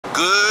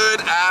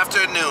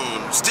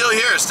afternoon. Still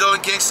here, still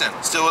in Kingston.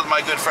 Still with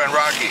my good friend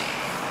Rocky.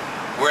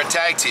 We're a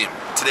tag team.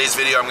 Today's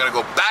video, I'm gonna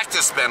go back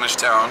to Spanish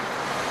Town.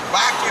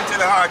 Back into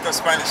the heart of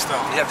Spanish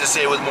Town. You have to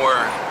say it with more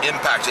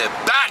impact.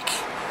 Back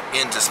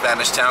into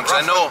Spanish Town.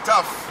 Because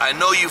I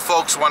know you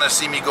folks want to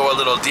see me go a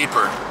little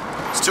deeper.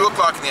 It's 2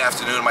 o'clock in the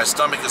afternoon. My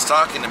stomach is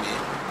talking to me.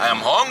 I am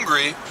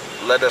hungry.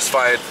 Let us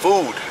find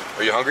food.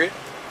 Are you hungry?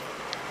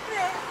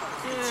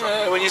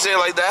 Yeah. When you say it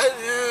like that,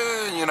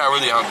 you're not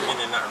really hungry.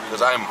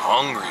 Because I'm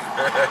hungry.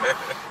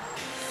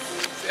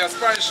 Yeah,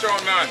 Spanish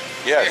Town, man.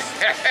 Yes.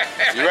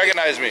 You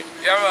recognize me?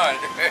 Yeah, man.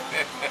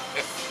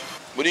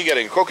 What are you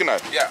getting?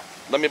 Coconut? Yeah.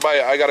 Let me buy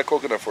it. I got a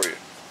coconut for you.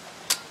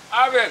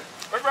 Alvin,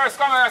 where's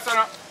coming,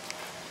 son?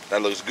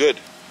 That looks good.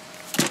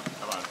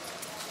 Come on.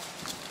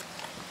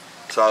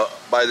 So I'll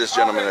buy this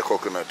gentleman a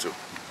coconut too.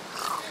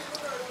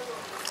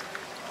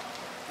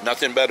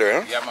 Nothing better,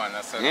 huh? Yeah, man.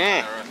 That's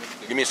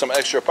Give me some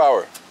extra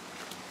power.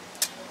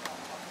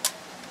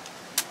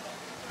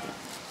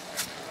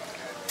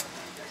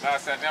 I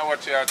said, now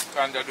what you are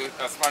going to do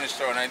a Spanish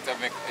Town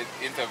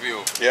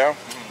interview. Yeah?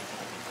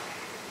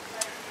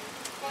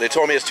 They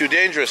told me it's too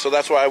dangerous, so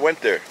that's why I went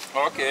there.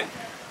 Okay.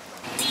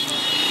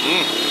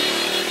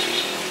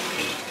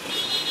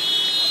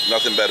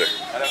 Nothing better.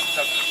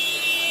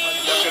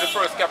 That's where the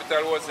first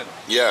capital was in.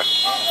 Yeah.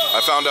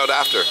 I found out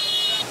after.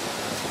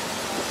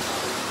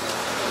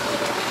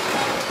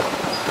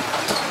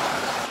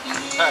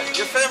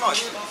 You're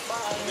famous.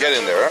 Get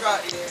in there,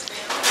 huh?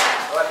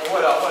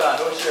 Hold on,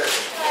 don't share it.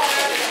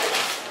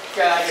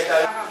 Can I get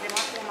that?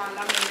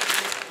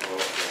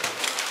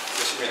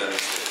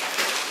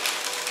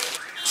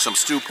 Some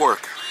stewed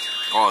pork.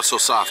 Oh, it's so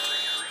soft.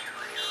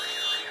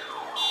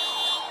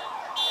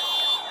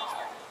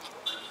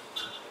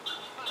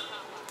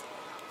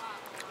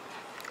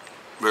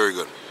 Very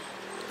good.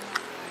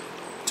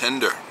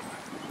 Tender.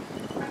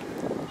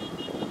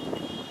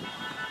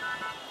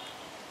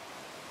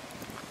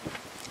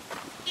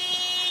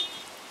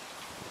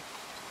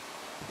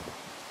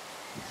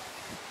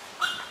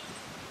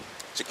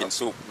 Chicken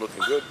soup.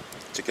 Looking good.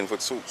 Chicken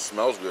foot soup.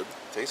 Smells good.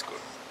 Tastes good.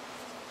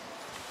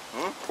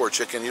 Poor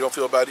chicken. You don't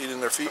feel bad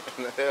eating their feet?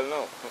 Hell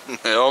no.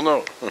 Hell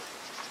no.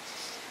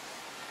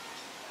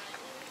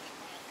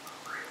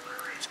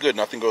 It's good.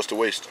 Nothing goes to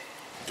waste.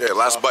 Okay,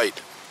 last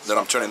bite. Then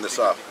I'm turning this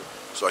off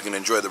so I can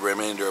enjoy the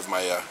remainder of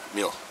my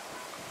meal.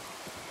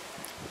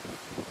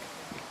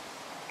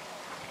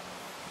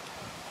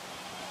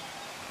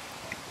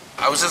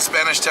 I was in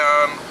Spanish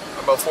Town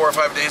about 4 or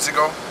 5 days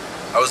ago.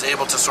 I was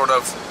able to sort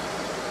of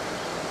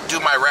do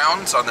my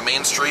rounds on the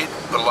main street,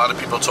 but a lot of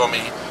people told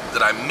me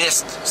that I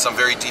missed some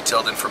very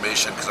detailed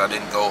information because I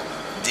didn't go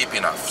deep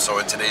enough. So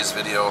in today's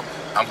video,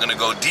 I'm gonna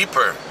go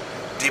deeper and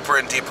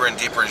deeper and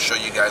deeper and show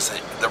you guys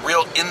the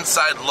real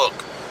inside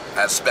look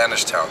at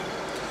Spanish Town.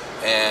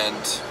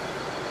 And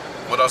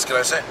what else can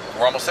I say?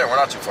 We're almost there. We're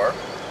not too far. We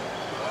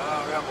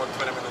have about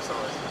 20 minutes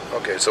away.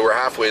 Okay, so we're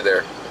halfway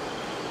there.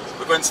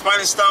 We're going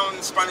Spanish Town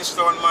man,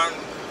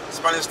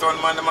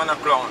 the man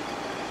of clown.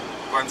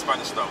 Going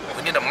Spanish Town.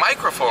 We need a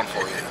microphone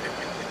for you.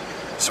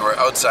 So we're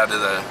outside of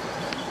the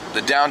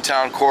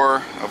downtown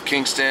core of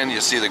Kingston.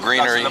 You see the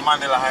greenery. That's the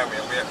Mandela Highway.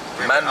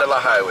 Mandela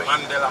Highway.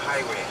 Mandela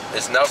Highway.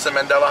 It's Nelson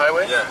Mandela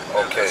Highway? Yeah.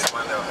 Okay.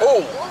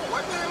 Oh!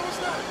 What the hell was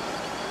that?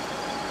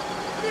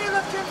 Where the hell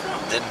that came from?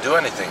 Didn't do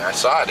anything. I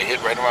saw it. It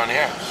hit right around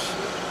here.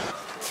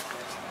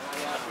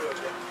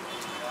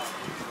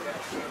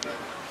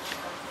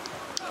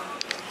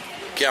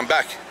 Okay, I'm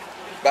back.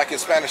 Back in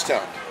Spanish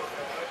Town.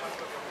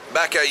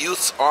 Back at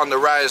Youths on the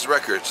Rise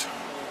Records.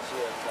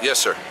 Yes,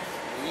 sir.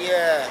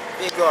 Yeah,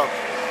 big up.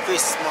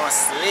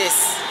 Christmas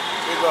list.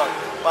 Big up.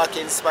 Back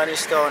in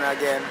Spanish Town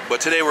again.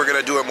 But today we're going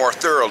to do it more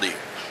thoroughly.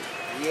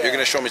 Yeah. You're going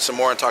to show me some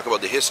more and talk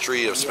about the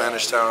history of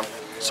Spanish Town.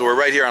 So we're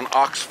right here on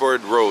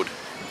Oxford Road.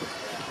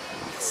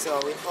 So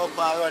we're up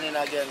and running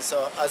again.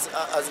 So as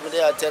we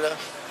did tell you,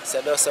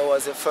 so this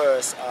was the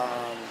first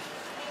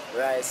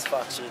rice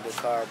factory in the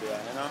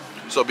Caribbean, you know?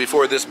 So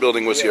before this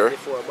building was here?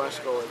 Before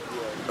Bashka was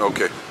here.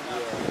 Okay.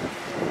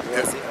 Yeah.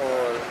 It was the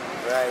old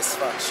rice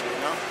factory, you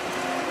know?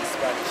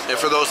 And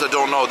for those that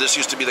don't know, this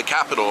used to be the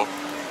capital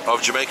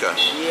of Jamaica.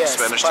 Yes,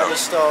 Spanish Town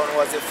was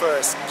the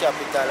first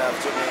capital of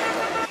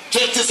Jamaica.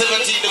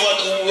 2017, they want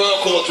to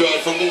work out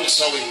right for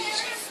Moose away.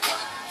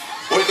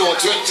 We know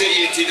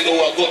 2018, they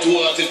want to go to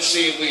work in the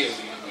same way.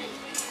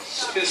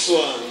 So this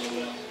one.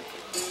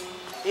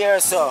 Here,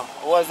 so,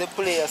 was the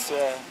place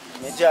where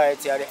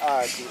majority of the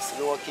artists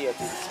located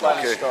in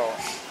Spanish Town.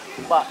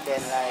 Back then,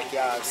 like, you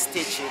have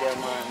Stitchy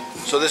them and...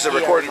 So this is a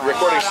recording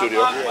studio?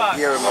 Yeah,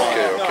 here,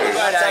 man. Okay.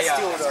 That's a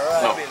studio,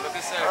 right? No.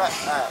 Right,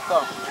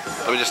 come.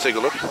 Let me just take a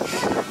look.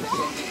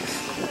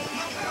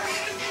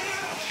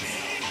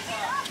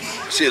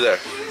 See there,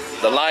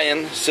 the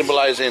lion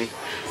symbolizing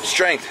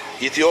strength.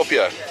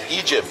 Ethiopia,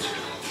 Egypt,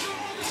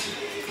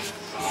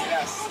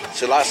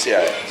 Selassie.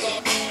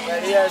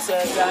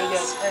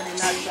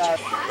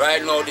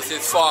 Right now, this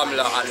is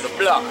Formula and the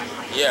Block.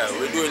 Yeah,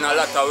 we're doing a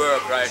lot of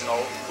work right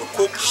now. We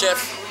cook, chef,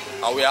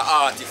 and we are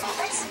artists.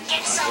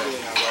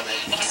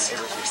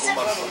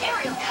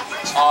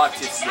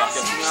 artist black, you know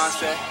what I'm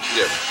saying?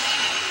 Yes.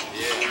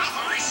 Yeah.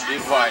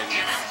 Divine.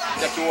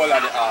 Take you all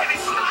of the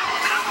artists.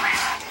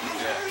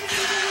 Yeah.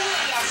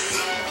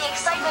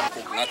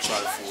 Cook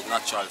natural food,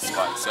 natural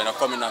spice. When I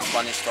come in a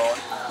Spanish town,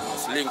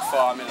 it's Link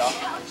Formula,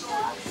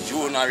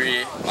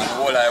 Junior, and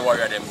all I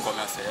warrior them come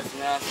and say, you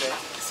know what I'm saying?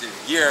 This is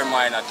Gear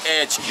Mine at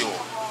HQ.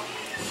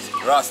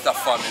 Rasta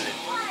family.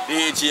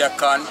 DJ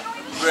Khan,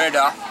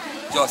 brother,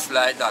 just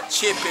like that.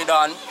 Chipo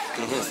done.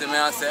 You see me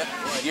I say?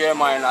 Gear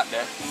Mine at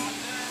there.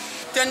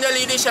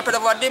 Tenderly the shepherd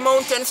over the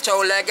mountains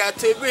chow, I got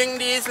to bring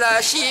these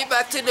last sheep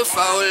back to the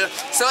fold.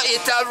 So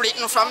it have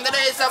written from the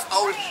days of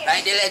old,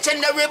 like the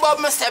legendary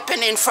Bob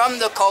stepping in from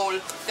the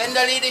cold.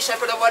 Tenderly the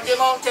shepherd over the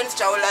mountains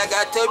chow, I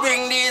got to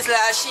bring these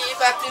last sheep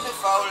back to the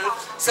fold.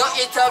 So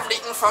it have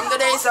written from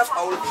the days of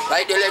old,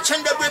 like the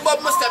legendary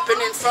Bob stepping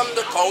in from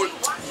the cold.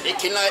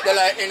 Kicking like the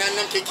lightning and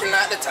I'm kicking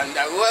like the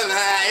thunder. Who am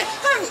I?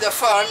 I'm the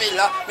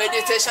formula.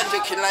 Meditation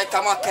kicking like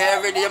I'm a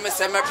every day. I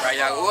say my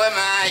prayer. Who am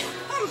I?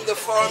 The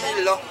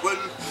formula, well,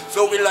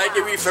 so we like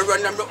the reefer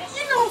run and you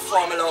know,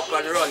 formula up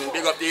and run.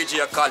 Big up the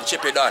DJ called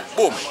Chipo done.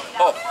 Boom,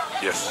 up.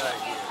 Yes.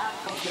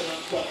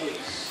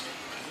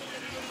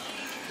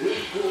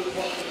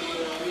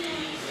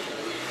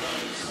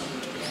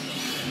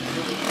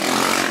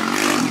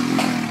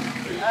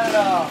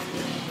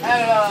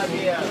 Hello,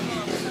 dear.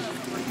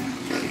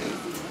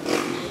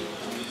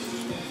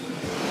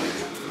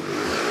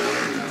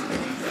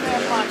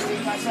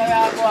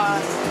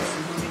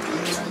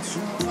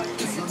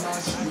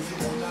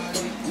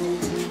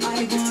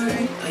 Me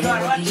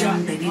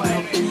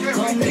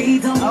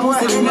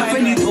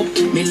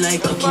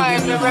like a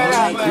kid,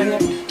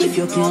 if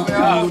you can't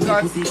hold the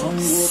pussy on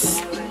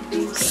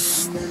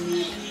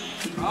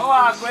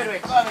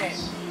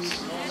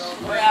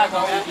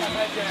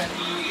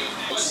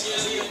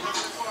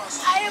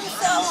I am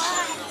so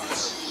high.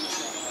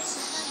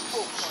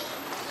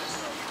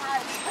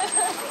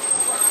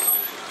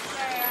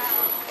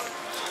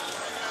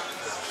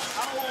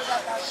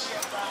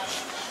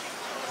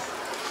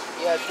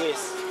 Yeah,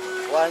 Chris.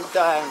 One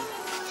time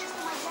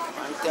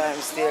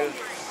still,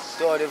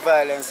 though the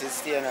violence is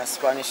still in a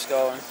Spanish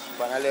town,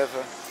 on a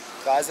level.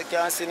 Because you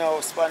can see now,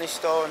 Spanish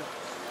town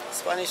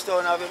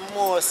have the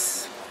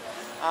most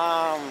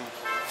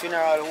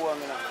funeral home,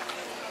 you know.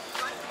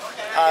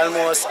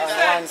 Almost on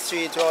one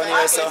street around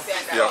here, so.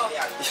 Yeah.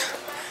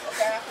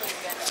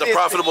 It's a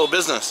profitable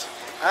business.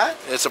 Huh?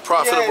 It's a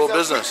profitable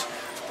business.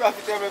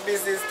 Profitable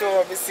business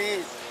too, we see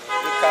it.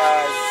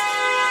 Because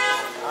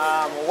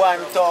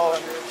one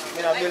town, I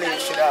don't believe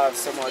should have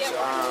so much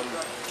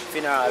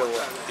funeral home.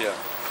 Yeah.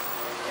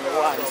 In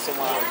one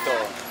small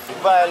town. The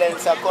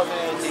violence a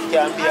community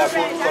can be a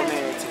good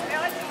community.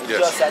 It's Yes.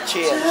 just a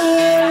change.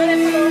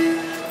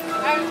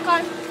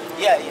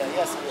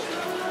 Yes.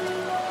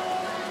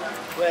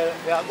 Well,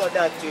 we have got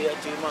that to your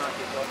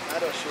market, but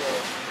I'm not sure.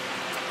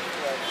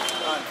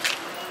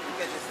 You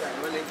get this time,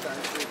 Wellington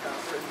Street and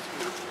French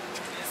Street.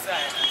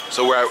 So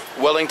we're at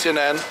Wellington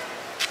and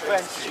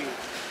French Street.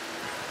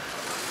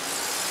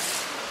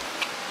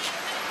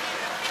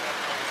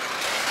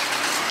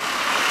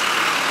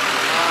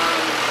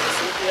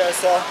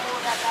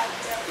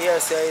 Here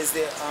is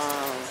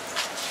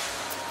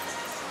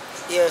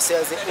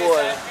the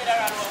old.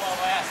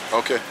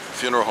 okay,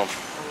 funeral home.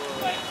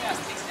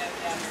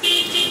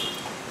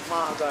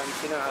 Morgan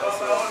funeral.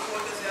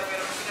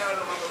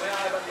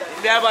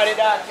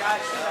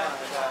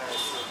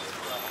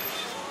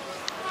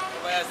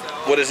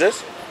 What is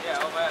this?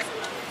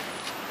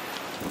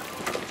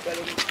 Tell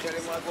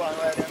him what go on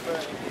where them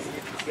burning this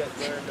get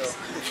burned up.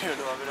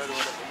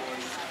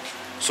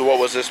 So what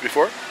was this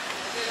before?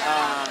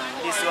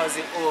 This was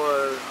the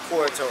old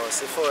courthouse,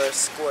 the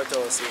first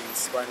courthouse in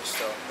Spanish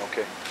Town.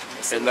 Okay.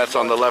 And that's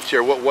on the left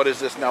here. What is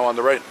this now on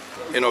the right?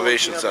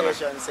 Innovation Center.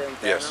 Innovation Center.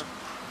 Yes. No?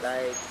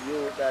 Like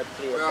you that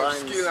play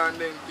bands,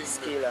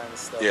 skill and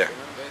stuff. Yeah. You know?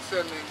 They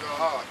send me go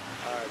hard.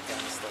 Art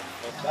and stuff.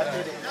 That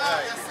did it.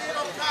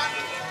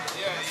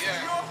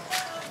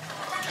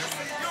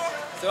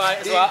 So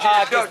artist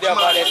there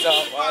for this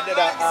up.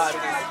 Another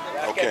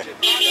artist. Okay.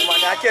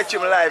 I catch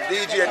him live,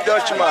 DJ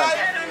Dutchman.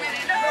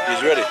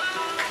 He's ready.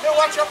 They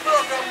watch your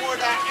program more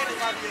than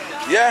anybody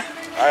else. Yeah,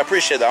 I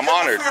appreciate that. I'm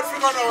honored.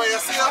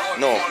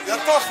 No. You're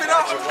tough, you know?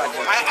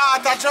 I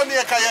art at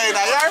Jamaica here, you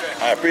know?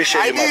 I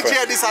appreciate you, my I DJ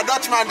friend. this a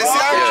Dutchman this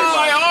year.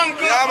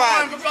 Yeah,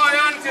 man.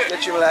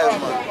 Catch him live,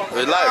 man.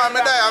 We're live.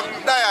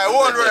 I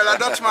won't roll a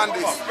Dutchman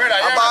this.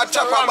 A bad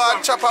chop.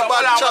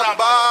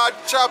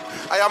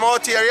 I am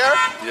out here, yeah?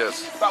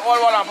 Yes. Stop all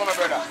one for my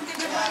brother.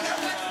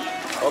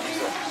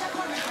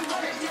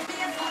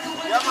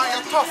 Yeah, man,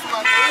 you're tough,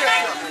 man.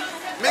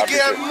 Me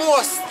get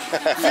most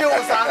views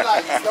and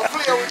likes. You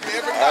play with me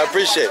every time. I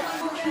appreciate it.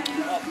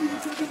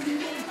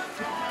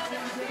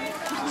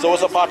 So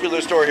what's a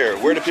popular store here?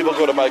 Where do people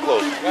go to buy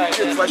clothes?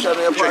 Street fashion,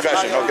 Street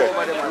fashion, okay.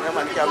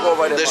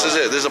 This is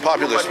it. This is a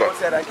popular spot.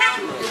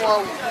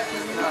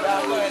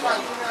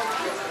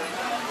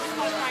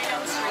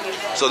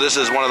 So this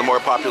is one of the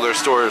more popular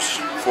stores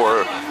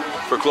for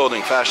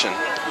clothing, fashion.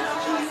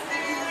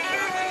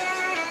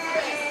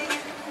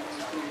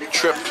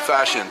 Trip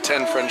Fashion,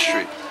 10 French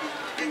Street.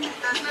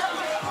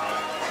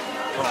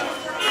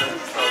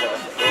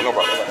 No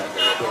problem.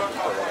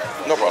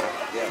 No problem.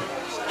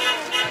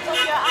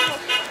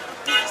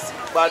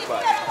 Bad.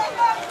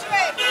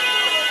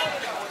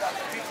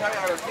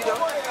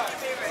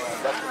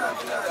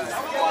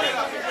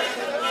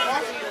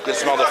 You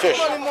smell the fish.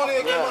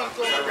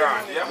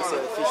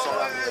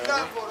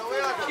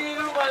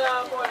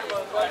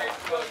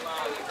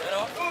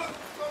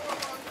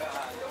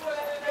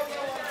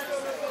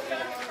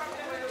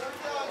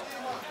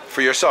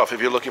 For yourself, if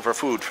you're looking for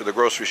food for the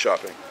grocery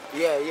shopping.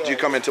 Yeah. Do you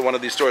come into one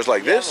of these stores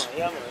like this?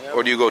 Yeah.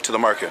 Or do you go to the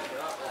market?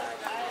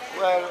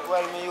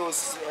 Well, me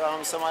use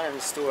some of them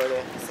store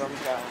there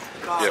sometimes.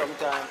 Yeah.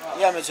 Sometimes,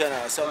 yeah, me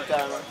Jrenn,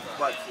 sometimes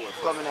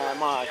come in the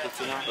market,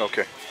 you know.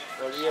 Okay.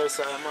 Well, here's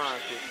a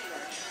market.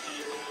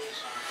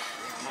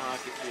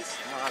 Market,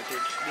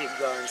 big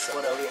guns.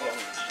 What are we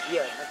doing?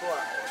 Yeah, go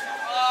on.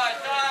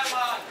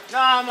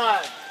 No,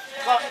 man.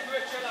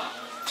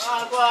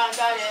 Go on,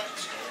 daddy.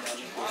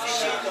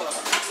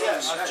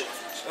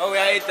 Oh, we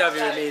are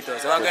interviewing Mito.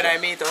 So what can I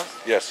meet?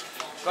 Yes.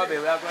 Come here,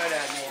 we are going to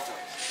meet.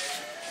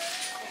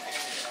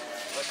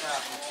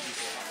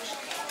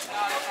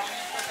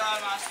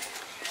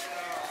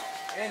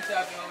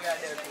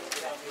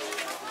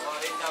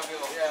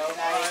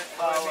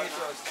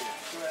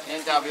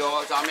 Interview,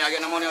 so I'm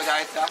getting the money out of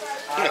it, sir.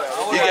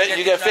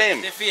 You get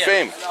fame.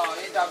 Fame.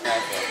 Come,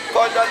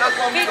 1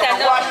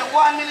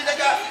 minute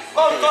ago.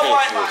 Come,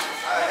 one man.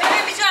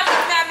 Let me drop it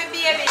down, my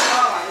baby.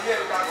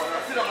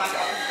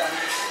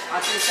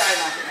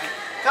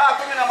 Talk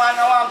to me, no man,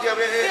 no I'm here.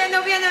 We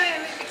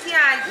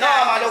can't. No,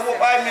 man,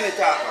 5 minutes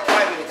talk.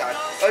 5 minutes talk.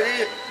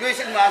 You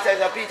sit man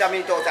says Peter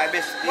meet outside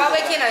best. What we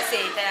cannot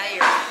say it here?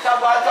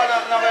 Stop one, turn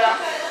up, no brother.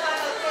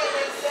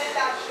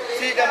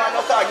 See them and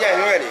no talk. Yeah,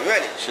 ready.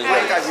 She's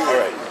ready. All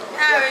right.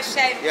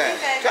 Yeah.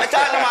 Talk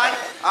to man.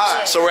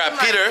 Alright. So we're at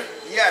Peter.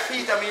 Yeah,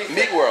 Peter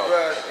Meat World.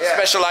 Yeah.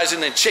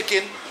 Specializing in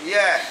chicken.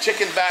 Yeah.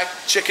 Chicken back,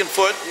 chicken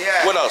foot.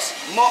 Yeah. What else?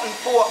 Mutton,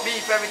 pork,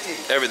 beef, everything.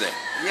 Everything.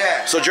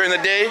 Yeah. So during the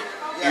day,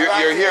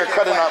 you're here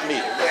cutting up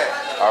meat.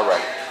 Yeah. All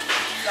right.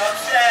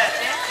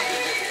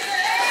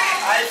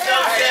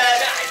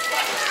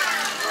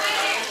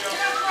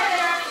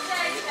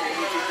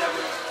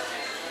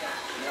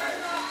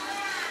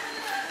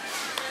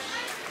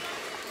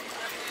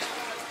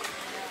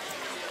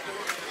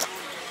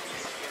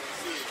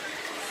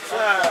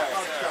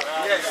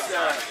 Yes,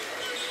 sir.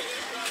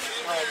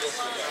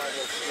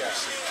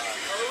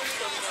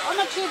 How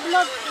much you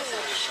blood?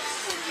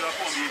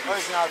 Oh,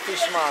 it's not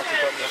fish market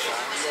up there.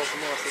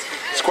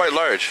 It's quite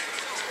large.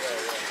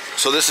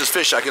 So this is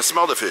fish. I can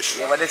smell the fish.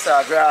 Yeah, but this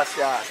is grass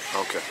yard.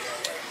 Okay.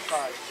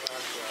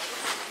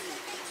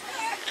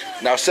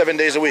 Now 7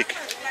 days a week.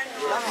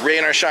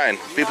 Rain or shine,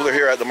 people are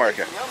here at the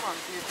market.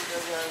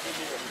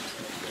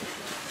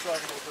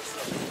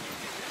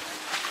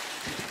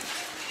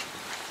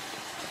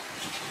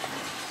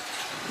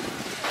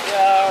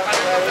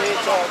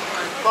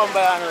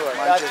 Cumberland Road.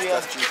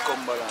 Manchester Street,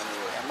 Cumberland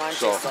Road.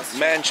 Manchester Street.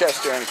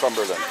 Manchester and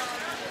Cumberland.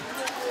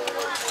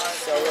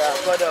 So we are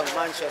going down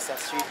Manchester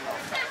Street now.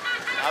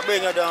 I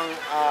bring you down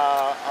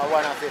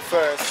one of the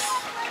first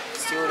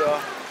studio,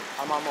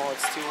 Amamouth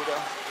studio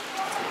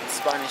in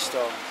Spanish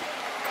Town.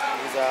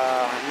 It's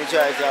a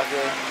majority of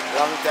the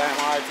long-time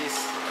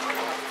artists.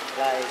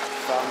 Like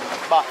from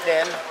back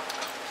then,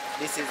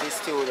 this is the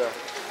studio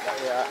that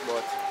we are at,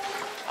 but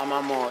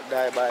Amamouth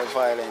died by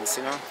violence,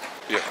 you know?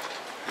 Yeah.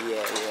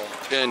 Yeah.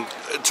 And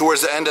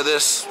towards the end of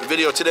this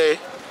video today,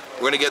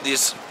 we're gonna get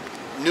these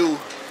new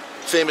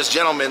famous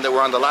gentlemen that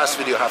were on the last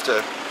video have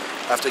to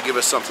give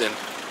us something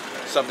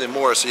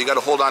more. So you got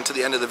to hold on to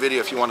the end of the video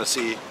if you want to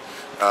see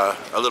a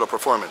little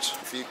performance.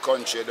 If you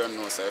country don't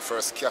know, say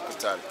first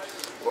capital.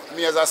 But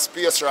me as a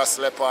space ras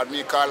leopard,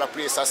 me call a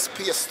place a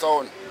space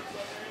town.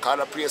 Call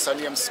a place a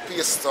name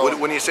Space Town.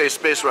 When you say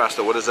space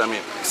rasta, what does that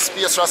mean?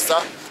 Space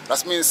rasta,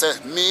 that means say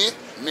me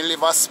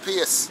live a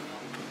space.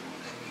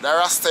 The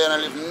rasta you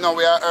live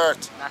nowhere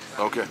earth.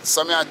 Okay.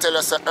 So me I tell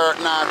you say earth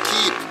now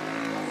keep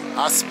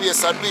a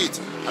space a beat.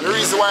 And the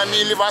reason why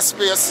me live a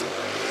space,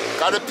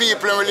 because the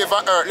people who live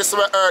on earth, listen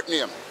to my earth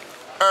name.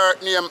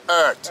 Earth name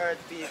earth.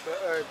 Earth people.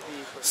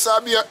 So I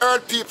be a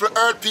earth people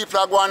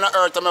are going on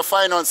earth and I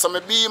find out, so I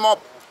beam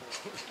up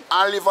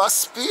and live a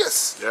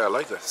space. Yeah, I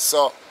like that.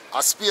 So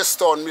a space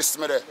town, Mr.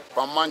 Me there,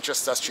 from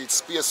Manchester Street,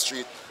 Space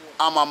Street,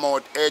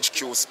 Amamouth,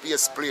 HQ,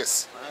 Space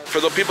Place. For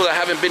the people that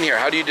haven't been here,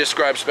 how do you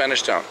describe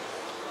Spanish Town?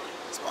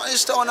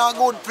 Spanish Town a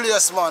good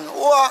place, man.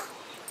 What?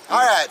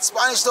 Alright,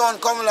 Spanish Town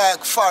come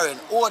like foreign,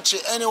 Ochi,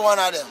 any one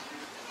of them.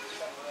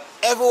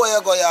 Everywhere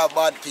you go, you have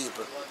bad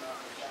people.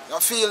 You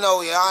feel now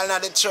we all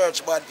in the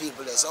church bad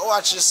people there. So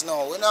watch this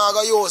now. We're not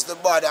going to use the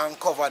bad and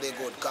cover the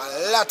good.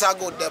 Because a lot of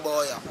good there,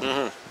 boy.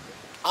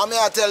 I'm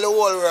here to tell the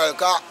whole world,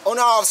 because you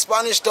know have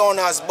Spanish Town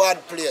as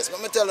bad place.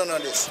 Let me tell you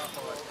this.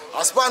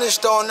 A Spanish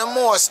Town, the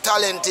most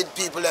talented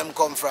people them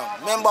come from.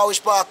 Remember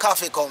which part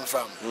Coffee come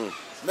from?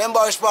 Remember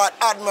which part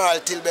Admiral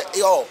till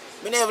yo.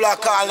 Me never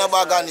call no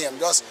bag of name.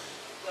 Just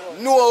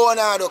no one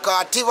do,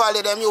 because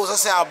Tivoli them used to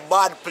say a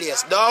bad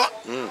place, don't?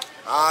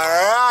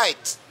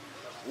 Alright.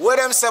 What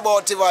them say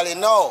about Tivoli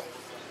now?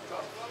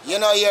 You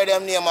know hear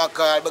them name a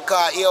call,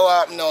 because you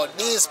have now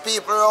these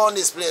people around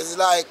this place is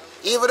like,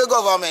 even the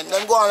government,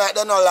 them go on like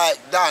they not like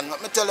Dan.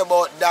 Let me tell you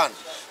about Dan.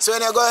 So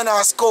when you go in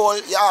a school,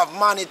 you have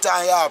monitor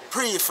and you have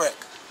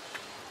prefect.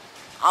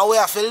 And we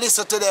have to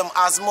listen to them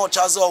as much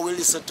as how we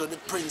listen to the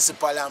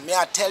principal. And me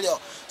I tell you,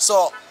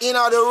 so in the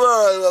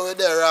world where we're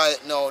there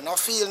right now, no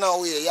feel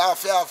no way. You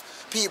have to have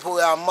people who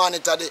are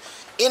monitor the.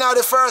 In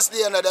the first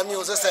day, them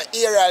use say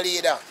area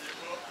leader.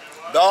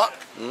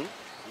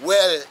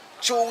 Well,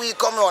 2 weeks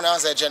come around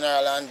and say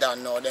General and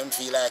Dan now, them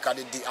feel like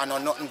I know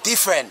nothing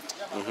different.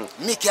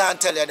 Me can't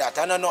tell you that.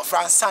 I know not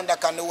from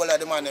Sandak and the whole of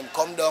the man them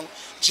come down,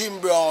 Jim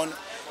Brown,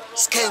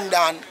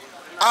 Skengdan,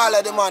 all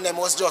of the man them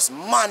was just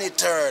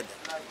monitored.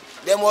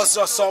 Them was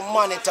just some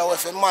monitor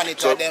with a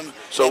monitor them.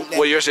 So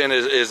what you're saying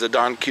is the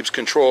Don keeps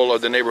control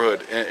of the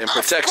neighborhood and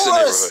protects the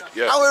neighborhood.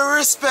 Yeah. I will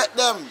respect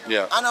them.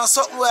 Yeah. And on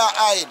something where I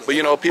hide. But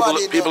you know,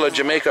 people of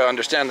Jamaica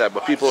understand that,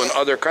 but people in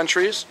other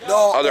countries,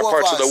 other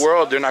parts of the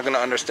world, they're not going to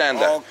understand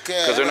that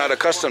because they're not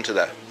accustomed to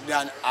that.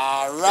 Then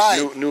alright.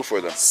 It's new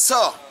for them.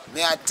 So,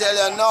 may I tell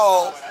you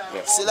now,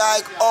 see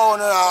like how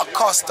we are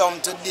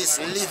accustomed to this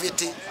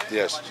liberty.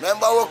 Yes.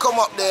 Remember we come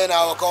up there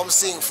now, we come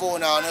sing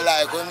phone now and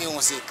like with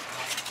music.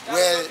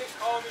 Well,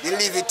 the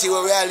liberty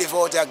where we live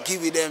out here,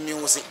 give them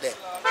music there.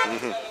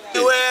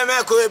 The way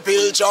make we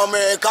build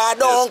Jamaica,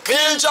 don't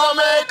kill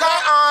Jamaica,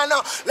 and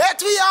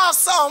let we have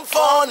some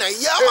fun.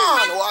 Yeah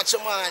man, watch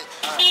your man.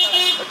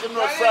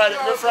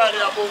 Friday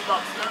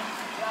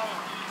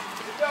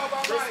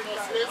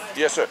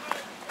Yes, sir.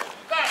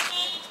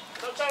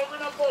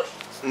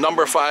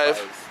 Number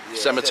 5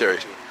 cemetery.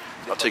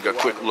 I'll take a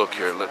quick look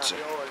here. Let's see.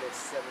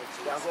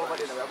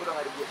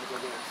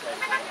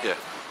 Yeah.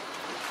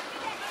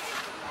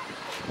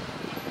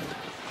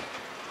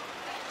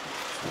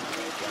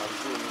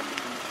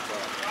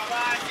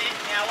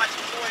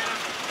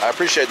 I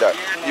appreciate that.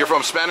 You're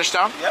from Spanish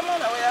Town? Yeah, man.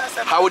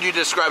 How would you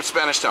describe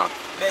Spanish Town?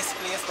 Best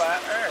place for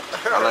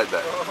earth. I like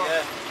that.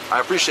 Yeah. I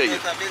appreciate you.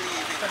 Yeah,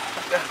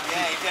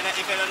 if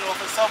you don't know if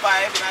you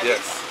survive in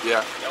this,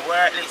 yeah. you're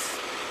worthless.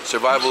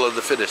 Survival of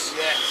the fittest.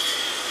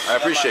 Yeah. I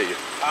appreciate you.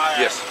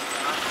 Yes.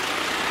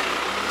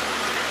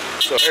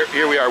 So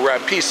here we are. We're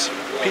at Peace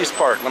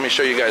Park. Let me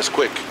show you guys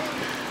quick.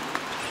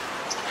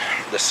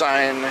 The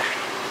sign.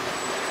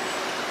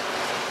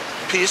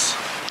 Peace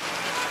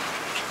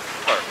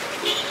Park.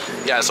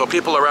 Yeah, so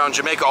people around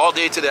Jamaica all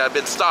day today have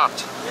been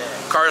stopped.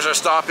 Yeah. Cars are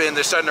stopping.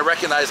 They're starting to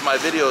recognize my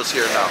videos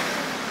here now.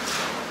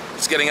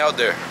 It's getting out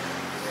there.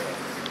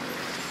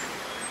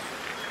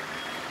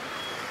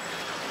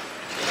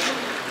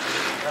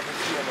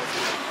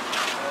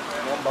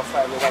 Number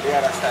 5 over the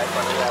other side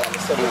for the wall and the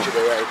cemetery to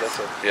the right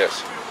also.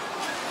 Yes.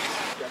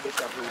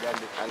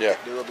 And yeah.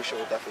 the rubbish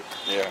out of it.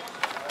 Yeah.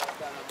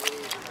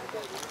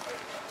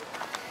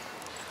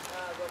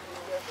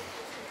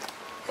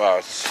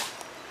 Wow,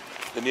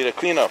 they need a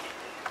cleanup.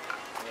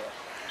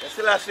 Yeah. You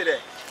still have to there?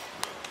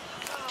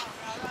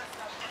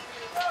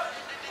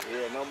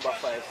 Yeah, number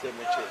 5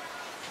 cemetery.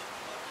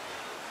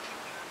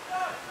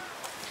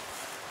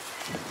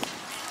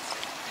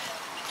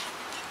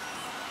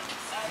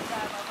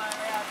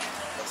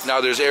 Now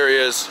there's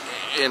areas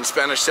in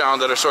Spanish Town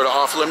that are sort of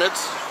off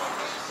limits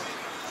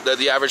that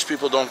the average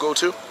people don't go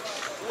to.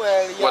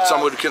 Well, yeah. What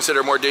some would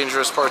consider more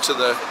dangerous parts of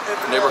the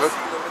neighborhood.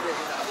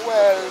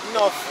 Well,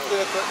 enough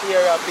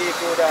area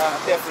people would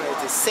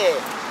definitely say.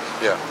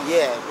 Yeah.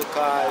 Yeah,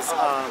 because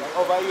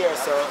over here,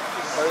 so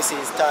for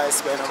instance,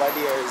 ties when over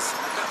there is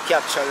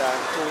captured on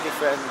 2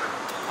 different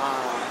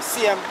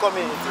same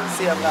community,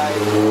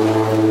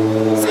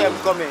 same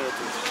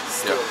community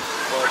still.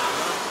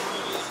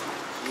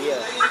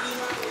 Yeah.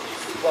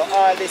 But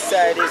all this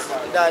side is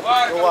that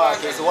the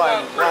walk is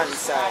one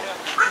side.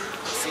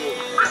 See?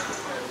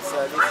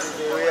 So this is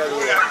the real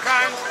way.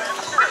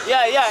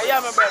 Yeah,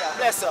 my brother.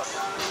 Bless up.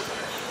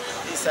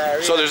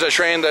 So there's a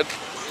train that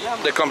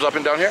comes up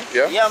and down here?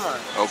 Yeah? Yeah, man.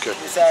 Okay.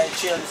 This is a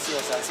chain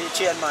station. See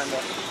chain man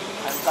there.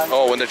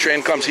 Oh, when the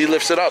train comes, he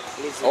lifts it up.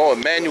 Oh,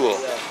 manual.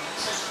 Yeah.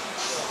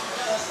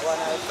 One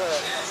I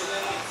thought.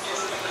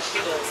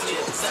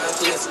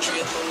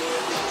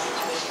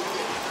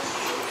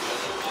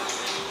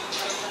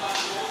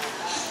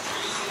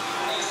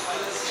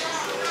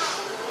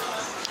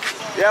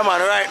 Yeah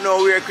man, right now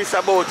we're Chris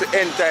about to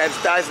enter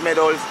Stars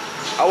Meadows.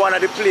 I one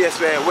of the place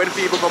where when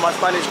people come to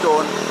Spanish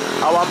Town,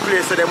 I one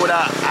place where they would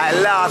have,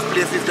 last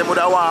places they would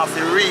have want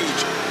to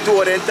reach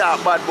to the top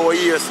bad boy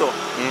here so.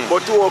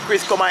 But to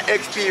Chris come and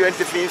experience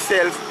it for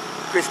himself,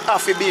 Chris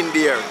have been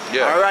there.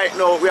 Yeah. And right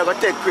now we are going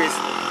to take Chris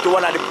to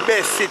one of the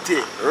best city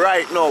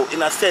right now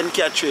in a St.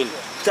 Catherine,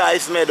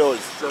 Stars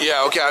Meadows. So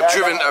yeah, okay, I've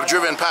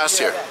driven past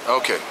here.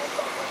 Okay.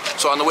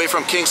 So on the way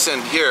from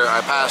Kingston here,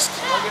 I passed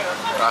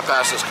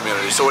this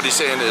community. So what he's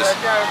saying is,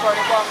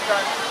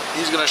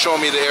 he's going to show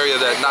me the area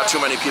that not too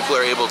many people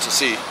are able to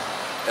see,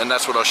 and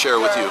that's what I'll share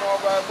with you.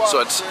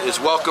 So it's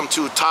welcome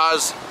to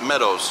Stars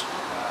Meadows.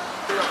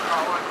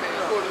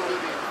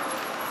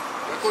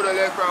 could have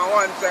left from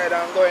one side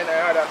and go in the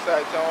other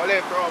side. So I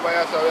left from over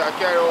here, so I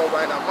carry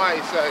over on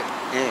my side.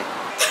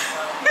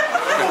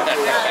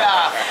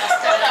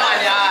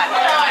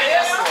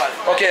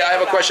 Okay, I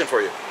have a question for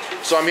you.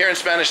 So I'm here in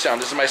Spanish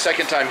Town. This is my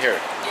second time here.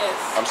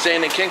 Yes. I'm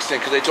staying in Kingston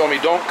because they told me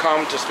don't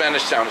come to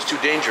Spanish Town. It's too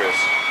dangerous.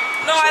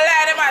 No, I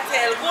lie them I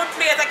tell. Good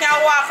place I can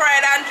walk,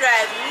 ride and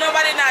drive.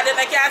 Nobody now that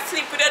I can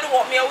sleep with the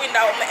door, open your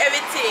window, open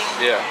everything.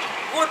 Yeah.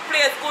 Good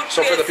place, good place.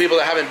 So for the people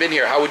that haven't been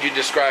here, how would you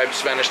describe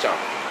Spanish Town?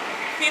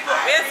 People,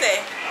 what you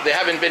say? They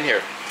haven't been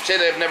here. Say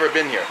they've never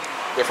been here.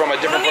 They're from a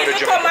different part of You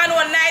need to Jamaica. come and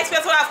one nice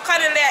place, we have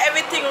cuddle there,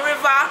 everything,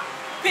 river,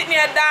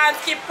 picnic,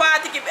 dance, keep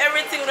party, keep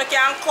everything, you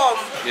can come.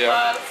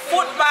 Yeah.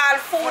 Football,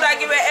 food, I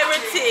give you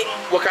everything.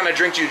 What kind of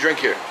drink do you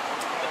drink here?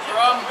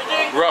 Rum.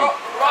 Rum.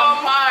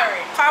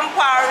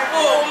 Campari.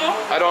 Boom.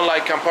 I don't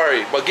like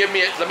Campari, but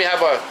let me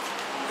have a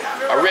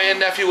Ray and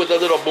nephew with a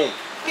little boom.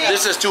 Yeah.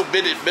 This is too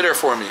bitter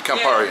for me,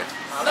 Campari.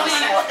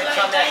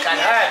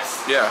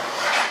 Yeah,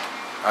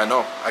 I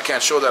know. I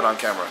can't show that on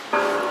camera.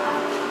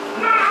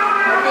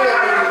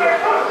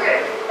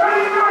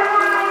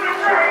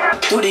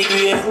 To the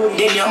grave,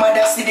 then your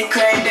mother see the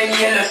crime, then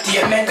yellow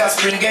tape, make a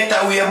spring get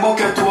away,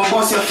 bucket to a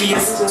bust your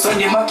face, so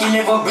the monkey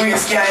never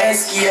breaks, can't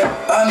escape.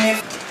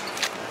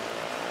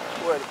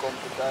 Welcome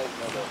to Guys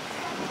Mother.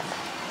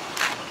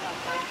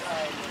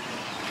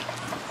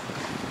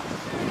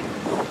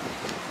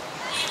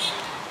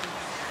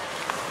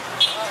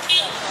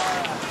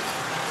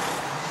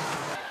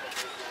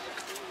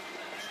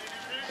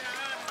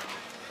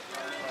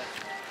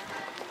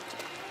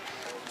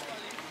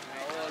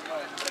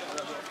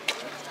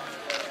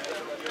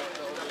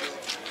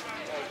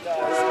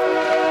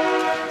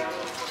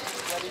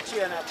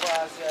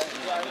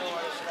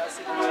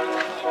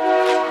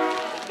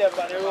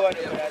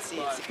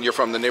 You're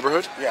from the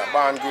neighborhood? Yeah,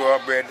 born, grew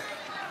up, bred.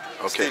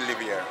 Okay. Still live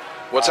here.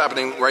 What's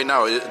happening right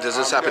now? Does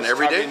this happen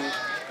every day?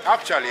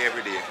 Actually,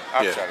 every day.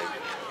 Actually.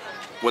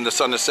 Yeah. When the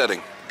sun is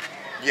setting?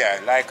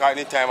 Yeah, like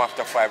any time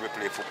after 5 we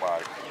play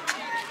football.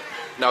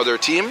 Now there are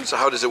teams?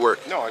 How does it work?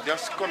 No,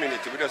 just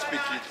community. We just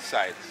pick each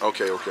side.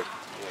 Okay, okay.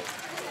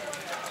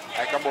 Yeah.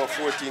 Like about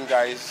 14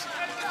 guys,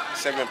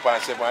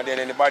 7.7, and then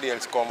anybody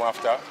else come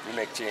after, we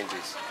make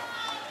changes.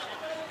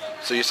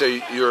 So you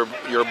say you're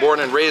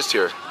born and raised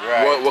here.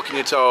 Right. What can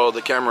you tell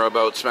the camera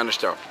about Spanish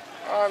Town?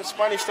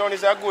 Spanish Town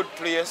is a good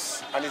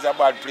place and it's a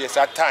bad place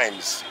at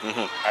times.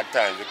 At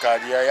times,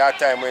 because you have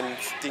time when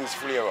things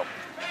flare up.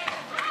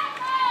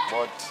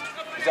 But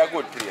it's a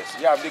good place.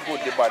 You have the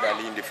good, the bad, and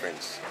the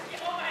indifference.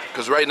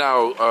 Because right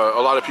now,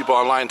 a lot of people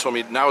online told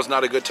me now is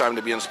not a good time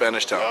to be in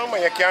Spanish Town. No,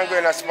 man, you can't go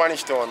in a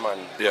Spanish Town,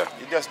 man. Yeah.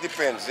 It just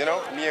depends, you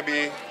know.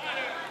 Maybe,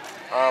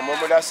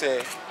 what would I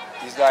say?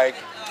 It's like,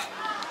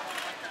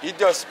 it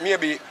just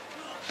maybe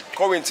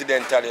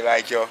coincidentally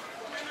like you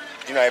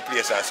know, a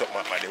place and something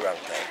at the wrong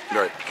time.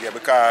 Right. Yeah,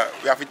 because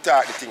we have to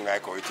talk the thing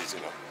like how it is, you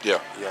know.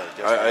 Yeah.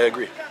 Yeah. I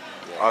agree.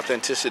 Yeah.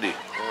 Authenticity.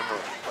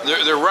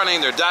 They're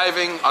running, they're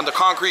diving on the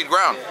concrete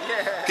ground.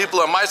 People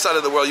on my side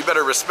of the world, you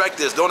better respect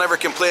this. Don't ever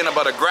complain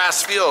about a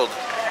grass field.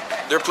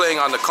 They're playing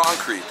on the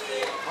concrete.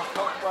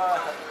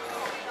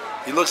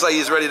 He looks like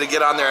he's ready to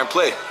get on there and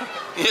play.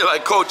 You're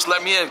like, coach,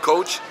 let me in,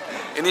 coach.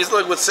 And he's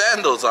like with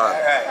sandals on.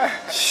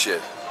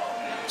 Shit.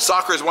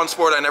 Soccer is one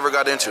sport I never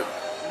got into.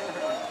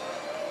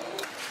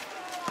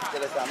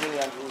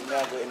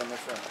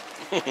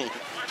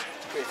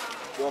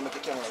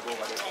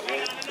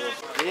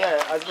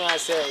 Yeah, as I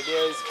said,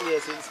 there is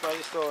place in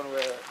Spanish Town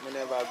where I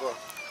never go.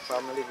 So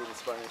I'm living in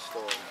Spanish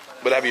Town.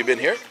 But have you been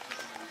here?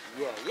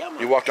 Yeah, man.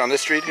 You walked on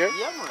this street here?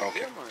 Yeah, man.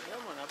 Okay. Yeah, man.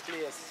 A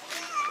place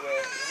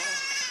where,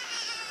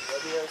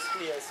 there's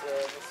place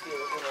where we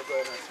still go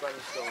in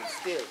Spanish Town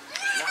still.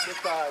 Not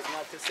because,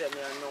 not to say me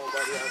and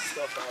nobody and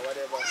stuff or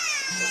whatever.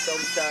 But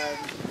sometimes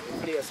the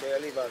place where I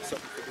live has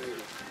something to do with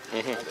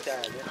it. At the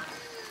time, yeah.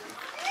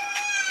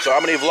 So how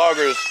many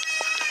vloggers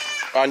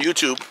on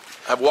YouTube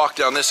have walked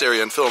down this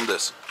area and filmed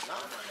this?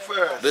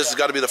 First. This has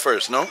got to be the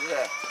first, no?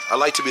 Yeah. I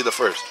like to be the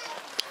first.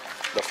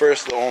 The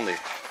first, the only.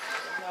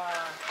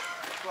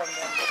 But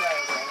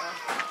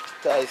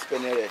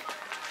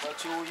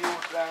you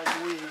guys,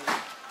 we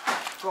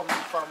come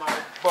from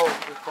above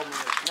the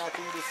community, not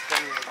in this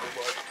community,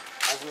 but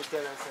as we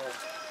tell us,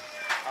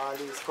 all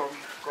these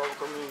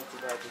community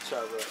that we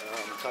travel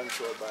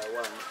controlled by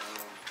one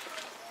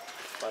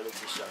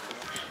politician.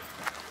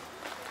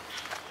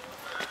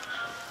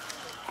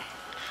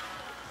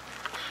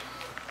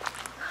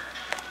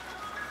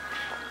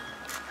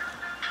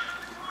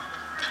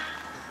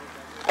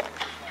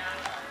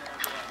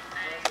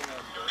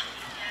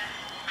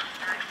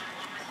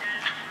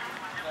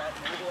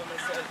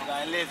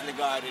 Leslie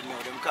Garden, now,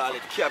 them call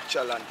it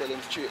capture land, tell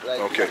him straight like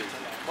okay.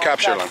 That.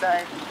 Capture land.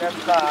 Them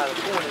call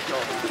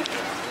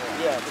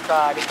yeah,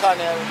 because the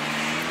canal.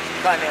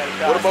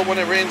 What about when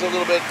it rains a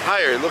little bit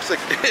higher? It looks like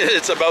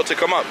it's about to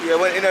come up. Yeah,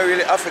 well, in a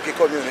really African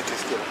community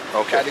still.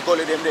 Okay. The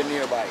gully them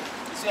nearby.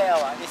 This way,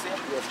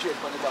 yeah, straight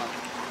from the bank.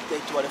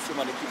 Take to the film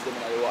and they keep them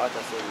in the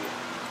water, so you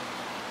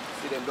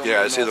see them down.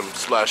 Yeah, I see them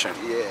splashing.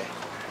 Yeah.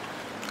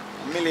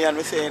 A million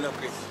we saying up,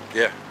 Chris.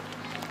 Yeah.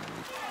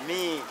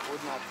 me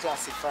would not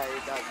classify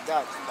it as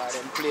that. Because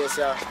them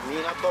places,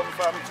 me not come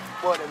from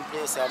both them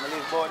places. I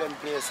live both them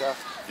places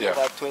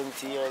over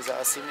 20 years.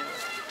 I see me.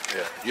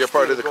 Yeah, you're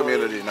part of the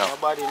community now.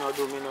 Nobody no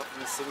do me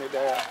nothing, see me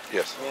there.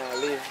 Yes. Me I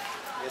live.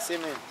 You see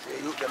me?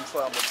 You look them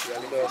farm up here,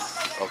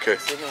 live. Okay.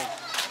 See me?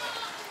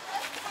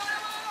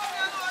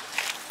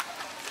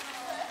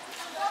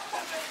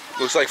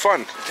 Looks like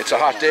fun. It's a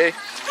hot day.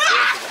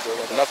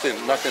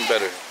 Nothing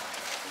better.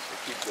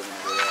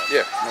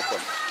 Yeah, no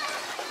fun.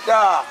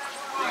 Da.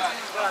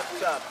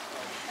 Chop.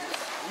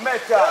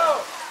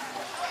 Metal.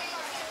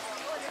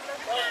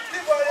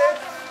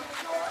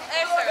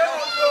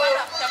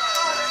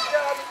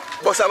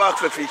 Bust a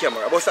backflip for your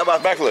camera. Bust a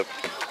backflip.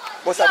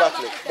 Bust a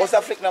backflip. Bust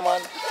a flick, no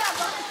man.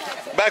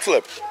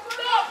 Backflip.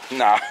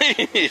 Nah,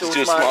 it's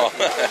too small.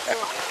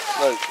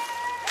 Look.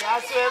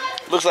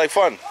 Looks like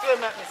fun.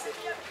 Swim, let me see.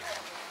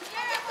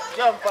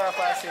 Jump off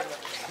and swim.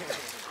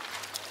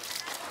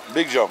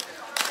 Big jump.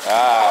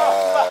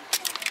 Ah.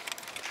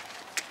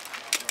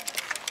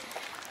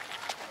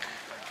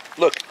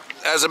 Look,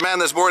 as a man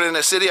that's born in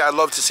a city, I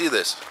love to see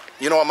this.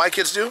 You know what my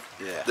kids do?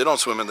 Yeah. They don't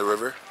swim in the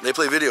river. They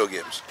play video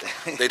games.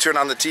 They turn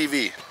on the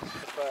TV.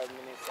 5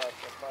 minutes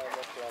after 5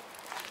 o'clock.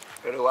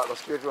 You know what? Go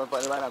straight run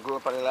on the line and go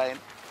up on the line.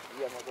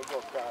 Yeah, I'm going to go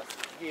across.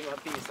 Give me a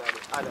piece on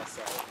the other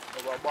side.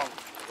 Over bump.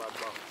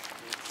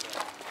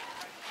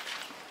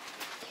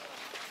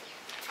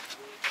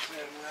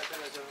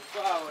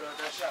 Forward on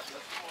the shop.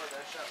 Let's forward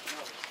the shop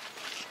now.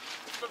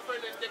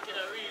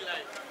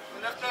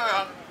 Next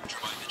time.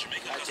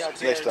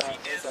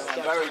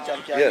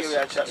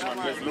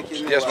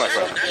 Yes, my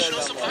friend.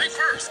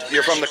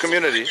 You're from the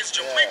community.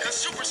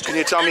 Can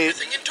you tell me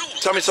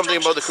something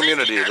about the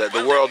community that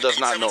the world does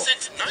not know? The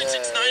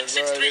world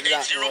does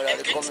not know that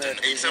the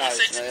community is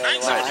nice.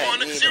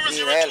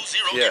 Need help.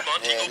 Yeah.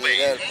 Need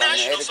help and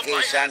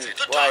education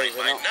wise,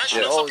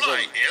 you know, and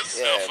housing.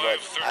 Yeah, but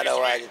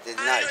otherwise it is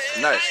nice.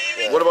 Nice.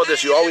 Yeah. What about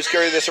this? You always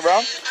carry this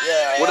around?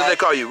 Yeah. What do they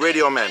call you?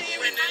 Radio man?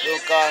 They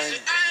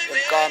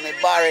call me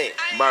Barry.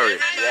 Barry.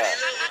 Yeah.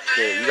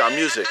 Okay, you got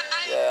music.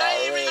 Yeah,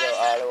 I radio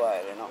all the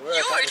while, you know. We're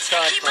at the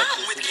start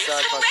factory.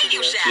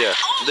 Yeah,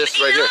 this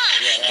right here.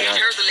 Get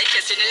the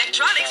latest in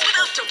electronics with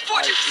up to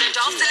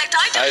 40% off select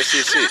items.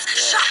 ICC. Plus,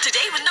 shop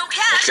today with no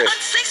cash Okay. on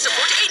 6 to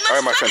 48 months.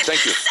 All right, my friend,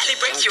 thank you.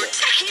 Celebrate your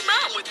techie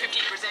mom with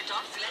 15%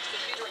 off select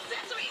computer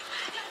accessories.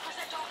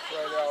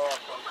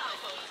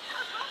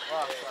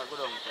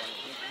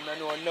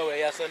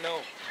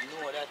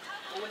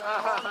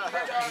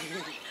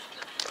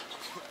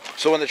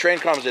 So when the train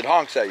comes, it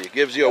honks at you,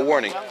 gives you a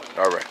warning.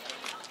 All right.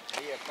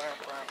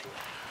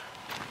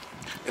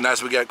 And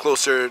as we get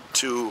closer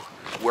to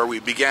where we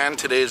began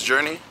today's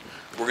journey,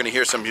 we're going to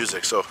hear some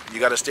music. So you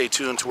got to stay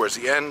tuned towards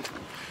the end.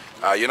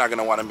 You're not going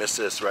to want to miss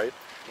this, right?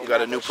 We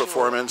got a new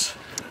performance.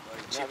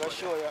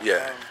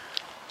 Yeah.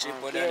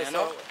 Chipo, you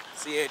know?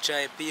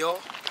 CHIPO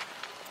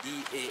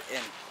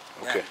DAN.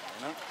 Okay.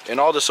 And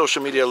all the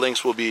social media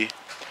links will be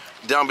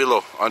down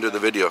below under the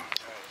video.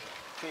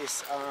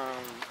 Chris,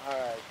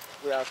 alright,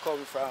 we are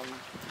coming from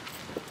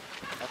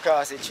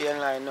across the chain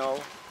line now.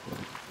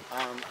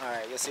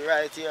 Alright, you see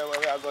right here where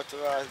we are going to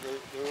cross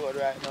the road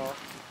right now,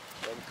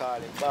 they call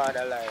it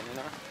borderline, you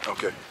know?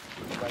 Okay.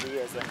 Over the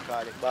years they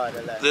call it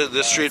borderline.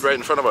 This street right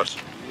in front of us?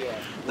 Yeah.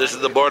 This is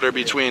the border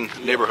between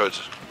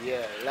neighborhoods?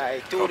 Yeah,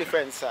 like two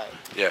different sides.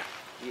 Yeah.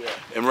 Yeah.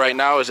 And right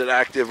now, is it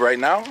active right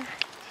now?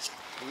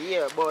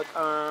 Yeah, but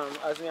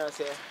as me I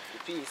say, the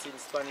piece in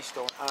Spanish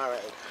Town,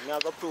 alright, I'm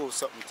going to prove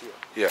something to you.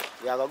 Yeah.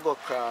 You're going to go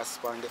across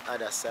on the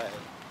other side.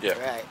 Yeah.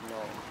 Right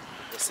now.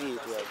 You see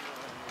it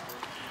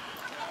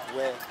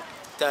where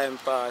time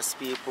pass,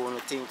 people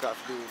don't think of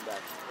doing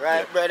that.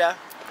 Right, yeah. brother?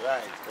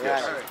 Right.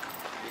 Yes. Right.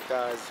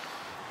 Because,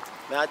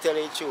 I tell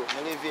you the truth,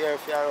 I live here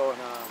for around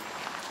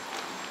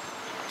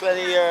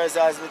 20 years,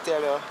 as me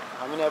tell you,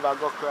 and I never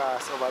go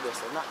across over there.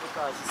 So not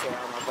because you say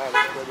I'm a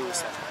Bible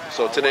producer.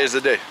 So today's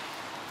the day?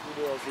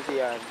 Today is the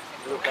day and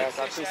it look like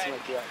a Christmas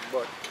here,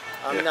 but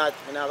I'm not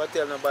going to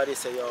tell nobody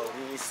say, yo,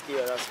 me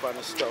scared of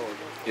Spanish Town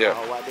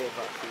or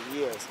whatever for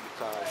years,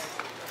 because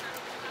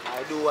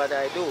I do what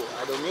I do.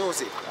 I do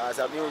music. As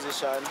a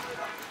musician,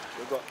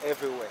 we go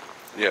everywhere.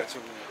 Yeah,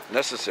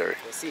 necessary.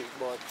 You see,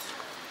 but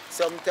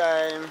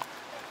sometimes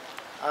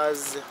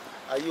as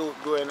a youth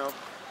growing up,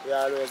 we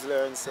always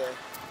learn, say,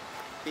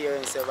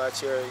 parents ever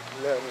cheer,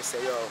 learn me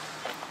say, yo,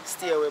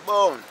 stay with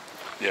bone.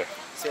 Yeah.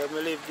 So if I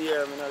live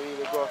there, I don't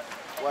really go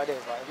whatever.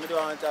 If I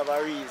don't want to have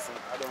a reason,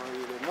 I don't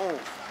really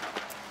move.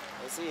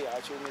 You see, I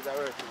choose me as a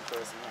working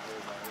person, not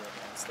really a work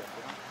and stuff,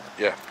 you know?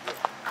 Yeah.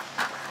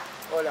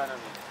 Hold on a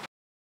minute.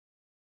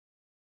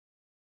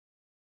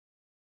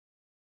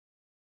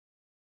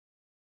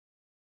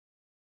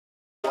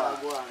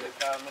 Go on,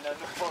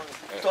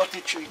 because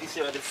 33, this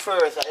year, the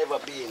first I ever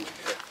been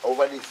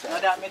over this side. Now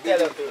that me tell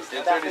you first.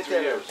 Yeah,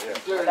 33 years, yeah.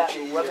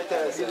 33 years. What me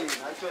tell you,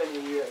 not 20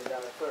 years,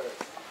 that the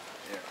first.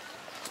 Yeah.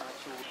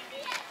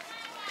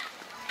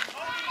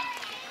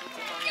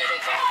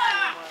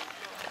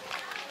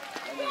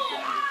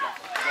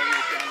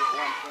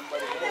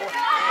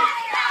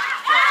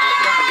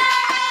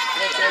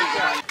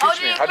 How do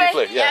you How do you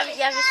play? Yeah.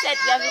 You have to set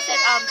 $10.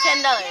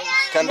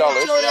 $10?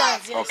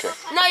 Okay.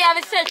 No, you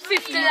have to set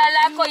 $50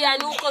 like how you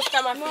new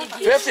customer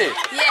fee. 50?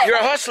 Yeah. You're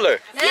a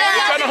hustler. Yeah.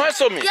 You're trying to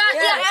hustle me. Yeah.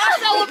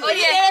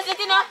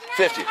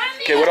 50.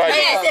 Okay, what do I do?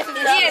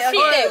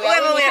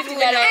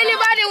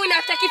 Anybody will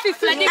not take it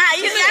 50. What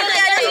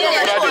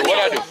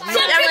I do?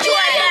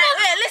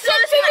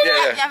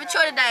 You have to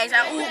throw the dice.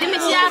 Some of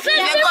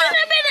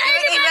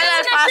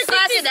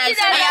the dice.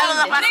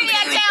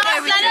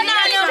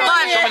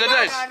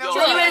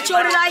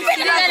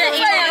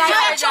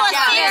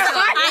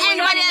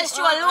 Anybody else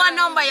throw one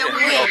number, you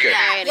win. Okay.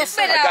 I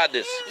got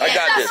this.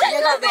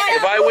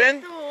 If I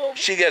win,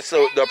 she gets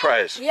the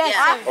prize. Yes.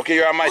 Okay,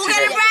 you're on my team. Who got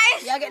the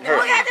prize? Her.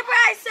 Who got the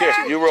prize, sir?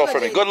 Here, you roll for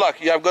me. Good luck.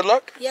 You have good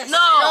luck? Yes. No,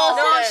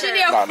 she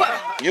didn't. No.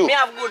 You. Me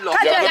have good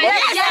luck. You have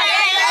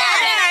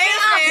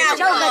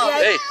good luck?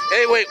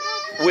 Hey, wait.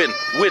 Win.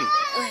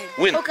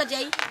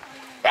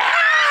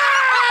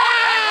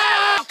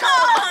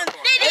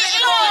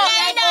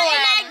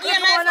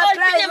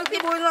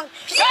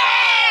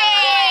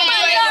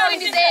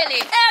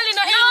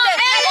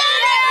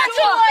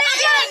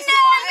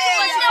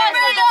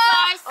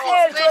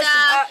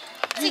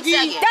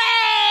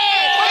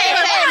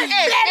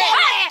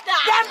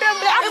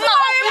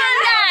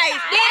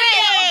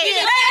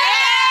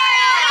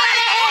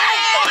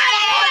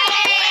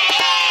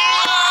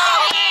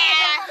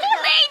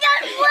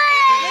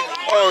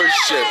 Oh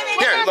shit.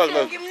 Here,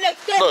 look.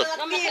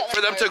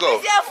 For them to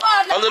go.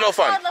 A little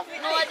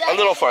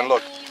fun,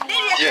 look.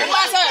 Yeah.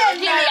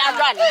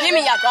 Give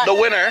me your gun. The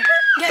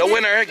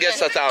winner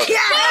gets 1,000.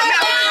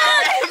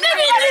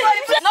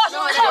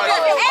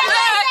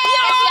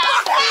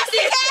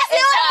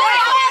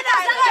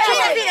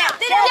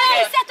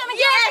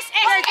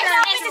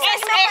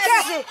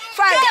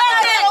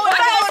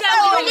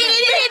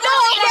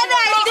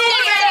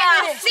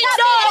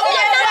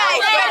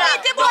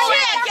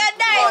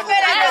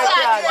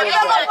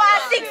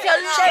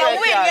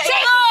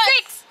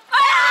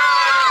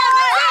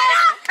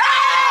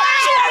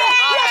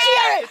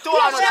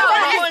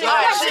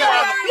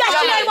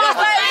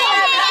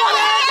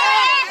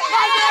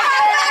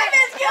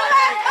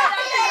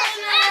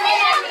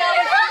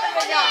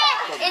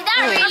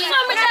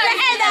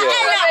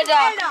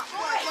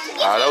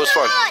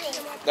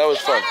 That was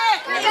fun.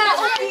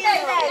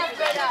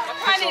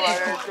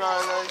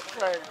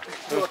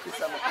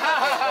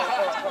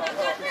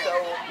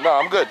 No,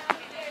 I'm good.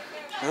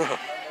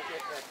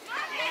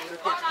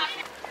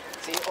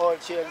 See all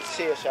chain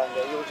station,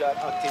 they usually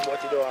active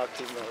but you don't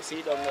active now.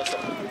 See them now, sir?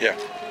 Yeah.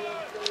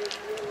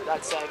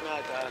 That side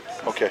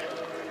not Okay.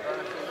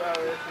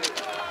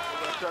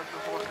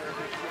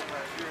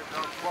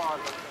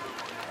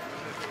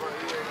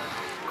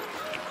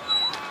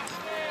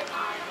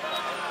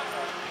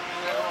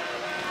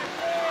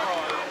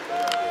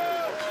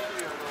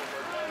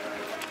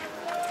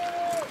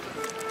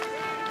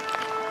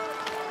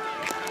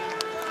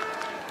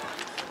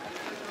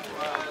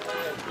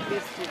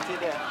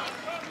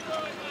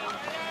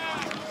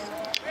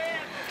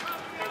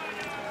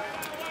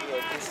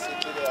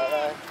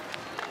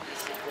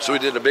 So we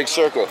did a big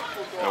circle.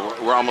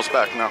 We're almost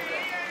back now.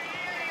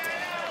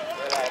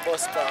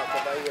 Bus park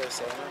over here,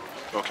 so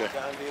okay.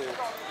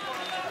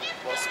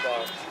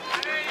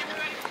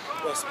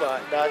 Bus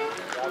park, that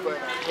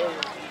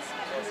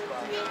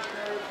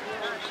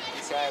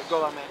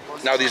government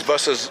bus. Now these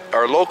buses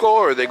are local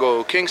or they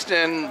go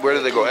Kingston? Where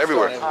do they go?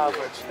 Everywhere?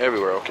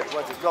 Everywhere, okay.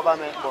 What is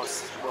government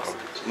bus?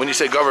 When you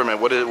say government,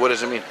 what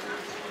does it mean?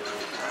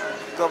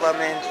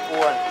 Government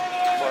owned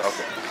bus.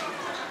 Okay.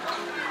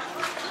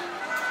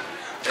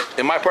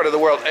 In my part of the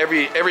world,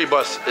 every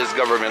bus is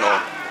government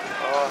owned.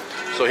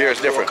 So here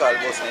it's different. Local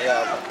bus,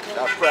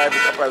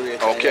 private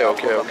operator. Okay. All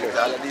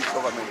of these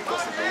government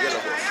buses, the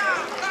yellow bus.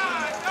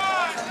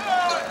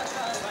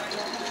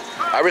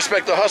 I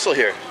respect the hustle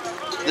here.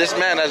 This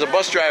man, as a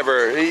bus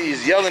driver,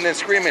 he's yelling and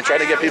screaming, trying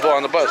to get people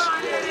on the bus.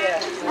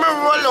 Me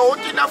roll out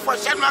in a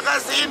fashion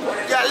magazine.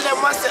 Girl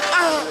them a say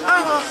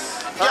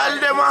Girl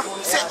them a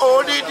say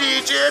oh the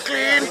DJ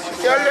clean.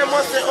 Girl them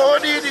a say oh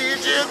the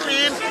DJ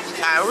clean.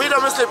 And read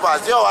them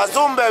slippers. Yo, a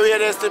Zumbe wear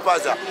them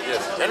slippers. Yes.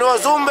 You know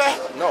Zumbe?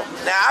 No.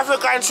 The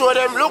African show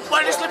them look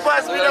for the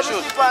slippers. Read them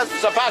slippers.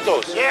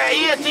 Zapatos. Yeah,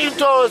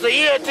 18,000.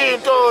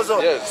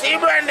 Yes. See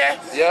brand there?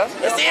 Yeah.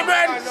 You see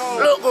brand?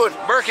 Look good.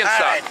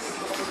 Birkenstock.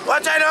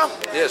 What I know?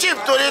 Yes. Chip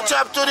to the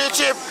chop to the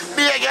chip.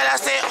 Be a girl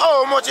I say,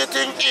 how much you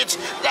think each?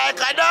 Like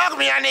a dog,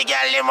 me and the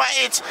girl them a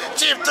itch.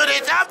 Chip to the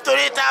top, to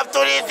the top,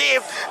 to the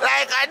tip.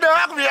 Like a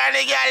dog, me and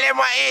the girl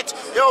them a itch.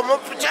 Yo, me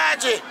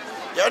charge it.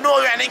 You know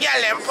we and the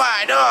girl them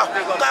part, though.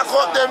 Cock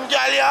up them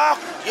girl, yo.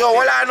 Yo,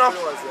 what I know?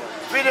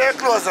 Video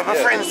clothes, my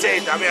friend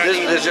said.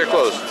 This is your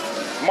clothes.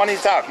 Money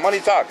talk. Money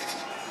talk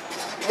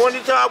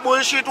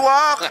bullshit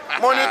walk.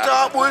 Money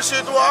talk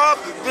bullshit walk.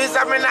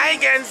 Mr. I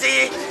can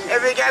see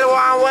every girl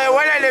want wear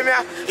one of them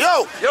here.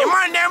 Yo, the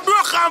man them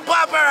broke and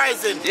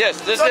pauperizing. Yes,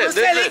 this so is.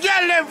 So the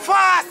girl them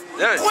fast,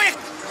 yes. Quick.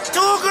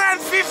 2 grand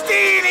 15,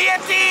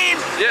 18.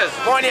 Yes.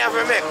 Money have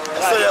to make.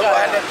 So you go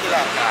and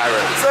killer.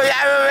 So you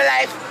have a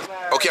life.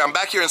 Okay, I'm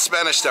back here in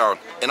Spanish Town,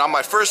 and on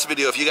my first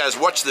video, if you guys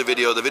watched the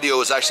video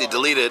was actually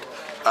deleted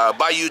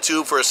by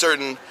YouTube for a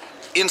certain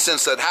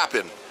instance that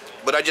happened.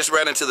 But I just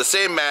ran into the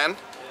same man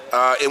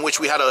in which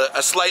we had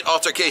a slight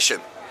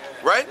altercation,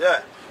 right?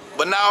 Yeah.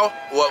 But now,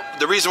 well,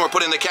 the reason we're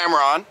putting the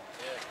camera on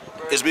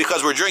is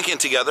because we're drinking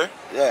together.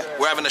 Yeah.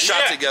 We're having a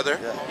shot together.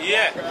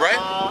 Yeah. Right?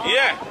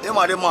 Yeah. Them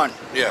are the man.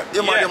 Yeah.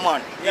 Them are the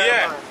man.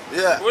 Yeah.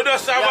 Yeah. We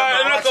just have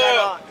a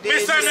little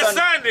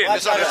misunderstanding.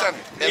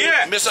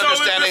 And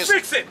misunderstandings so we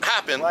fix it.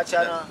 happen.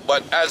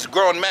 But as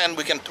grown men,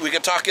 we can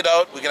talk it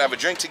out. We can have a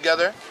drink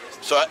together.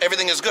 So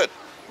everything is good.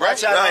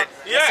 Right? Right.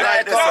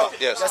 Yeah.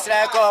 Yes. Just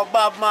like how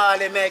Bob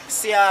Marley make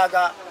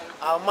Siaga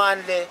and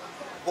Manley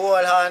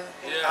hold hand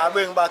and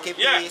bring back a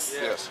peace.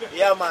 Yes.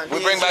 Yeah, man. We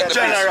bring back the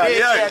General, peace.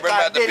 yeah. We bring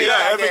back the peace.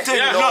 Yeah, everything.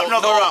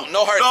 No go wrong.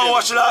 No hard Don't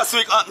watch feelings. last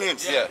week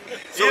happenings. Yeah.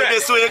 So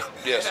this week,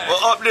 Yes.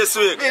 we're up this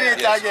week. Yes.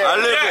 I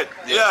live it.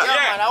 Yeah.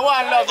 Man, I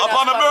want love. Up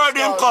on my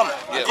birthday, him come.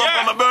 Yes. Come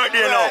for my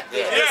birthday now.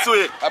 This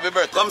week. Happy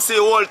birthday. Come see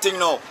the whole thing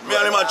now. Me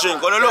and him a drink.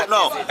 Gonna look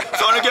now.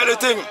 So I'm gonna get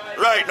the thing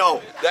right now.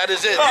 That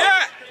is it.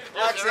 Yeah.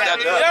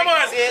 Yeah,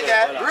 man. See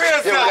that? Yeah,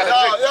 we got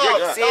a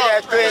drink. See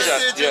that, Chris?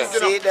 Yeah.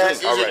 See that?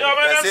 All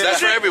right. That's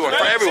for everyone.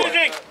 For everyone.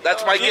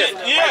 That's my gift.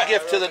 My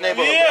gift to the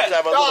neighborhood. Let's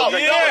have a little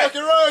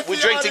drink. We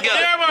drink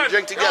together. We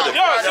drink together.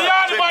 Yo, see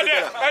all the body.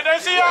 I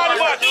see all the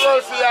body.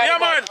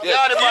 Yeah, man.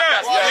 Yeah.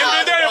 Him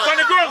be there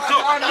on the ground too.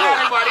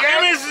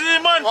 Him is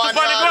the man to on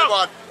the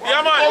ground.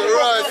 Yeah, man.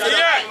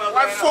 Yeah.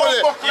 I'm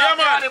fully. Yeah,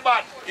 man.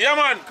 Yeah,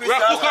 man. We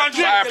are cook and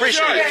drink. I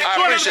appreciate it. I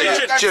appreciate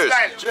it. Cheers.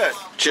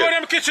 Show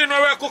them kitchen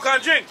where we are cook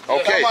and drink.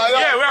 Okay.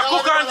 Yeah, we are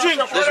cook and drink.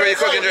 This is where you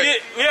cook and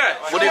drink? Yeah.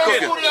 What are you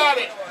cooking?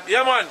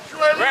 Yeah, man.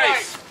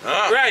 Rice.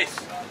 Rice.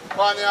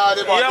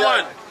 Yeah,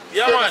 man.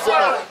 Yeah, man.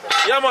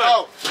 Yeah,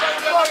 man.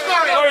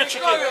 Curry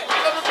chicken.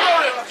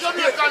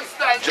 Jamaican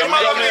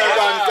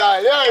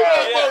style.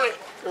 Yeah.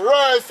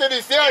 Rice, see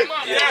this here?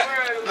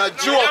 Yeah. No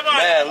joke.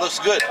 Man, looks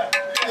good.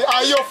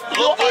 And you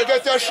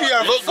get your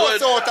share. Look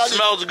good.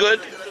 Smells good.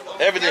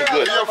 Everything's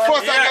good.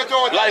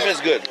 Life is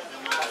good.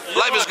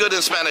 Life is good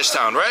in Spanish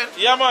Town, right?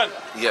 Yeah, man.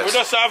 Yes. We're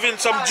just having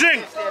some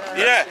drink.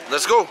 Yeah.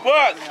 Let's go.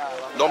 What?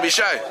 Don't be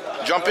shy.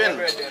 Jump in.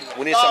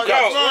 We need some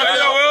cups.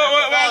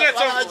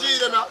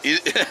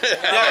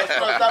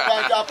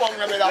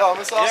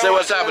 Say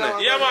what's happening.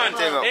 Yeah, man.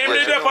 Aim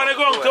it up on the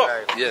ground too.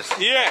 Yes.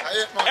 Yeah.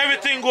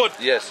 Everything good.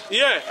 Yes.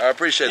 Yeah. I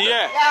appreciate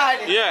that.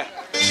 Yeah.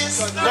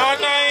 Not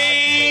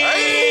nice.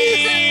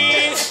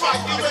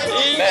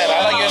 Man, I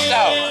like your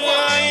style.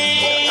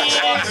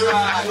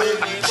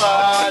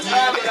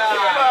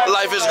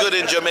 Life is good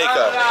in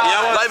Jamaica.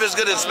 Yeah, life is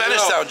good in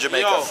Spanish Town,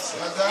 Jamaica.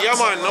 Yeah,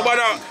 man.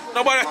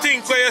 Nobody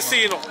think where you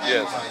see, no.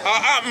 Yes.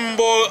 Happen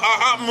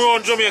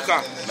around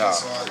Jamaica. Nah.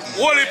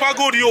 Whole heap of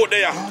good youth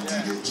there.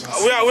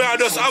 We are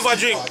just have a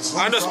drink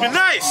and just be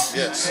nice.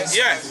 Yes.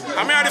 Yeah.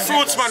 I mean, the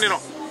fruits man, you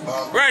know.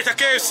 Right at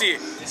KFC.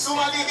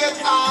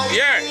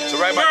 Yeah. So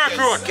right by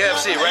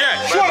KFC, right?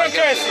 Yeah. Show them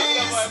KFC.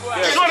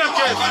 Show them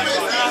KFC.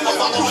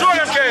 Show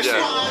them KFC. Yeah.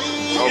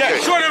 Yeah. Okay.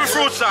 Show them the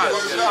fruit salad.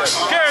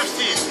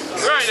 KFC.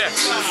 Right there.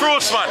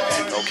 Fruits man.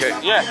 Okay.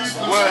 Yeah.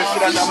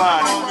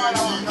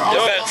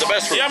 The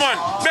best fruits. Yeah, man.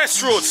 Best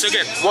fruits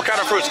again. What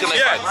kind of fruits can they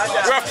find?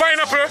 We have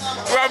pineapple.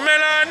 We have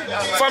melon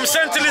from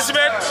St.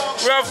 Elizabeth.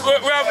 We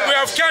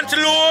have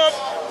cantaloupe.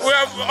 We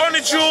have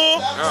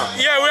honeydew.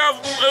 Yeah, we have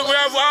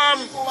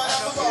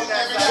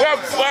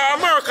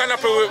American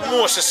apple with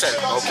most sell.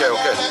 Okay.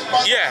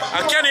 Yeah,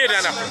 and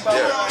Canadian apple.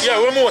 Yeah,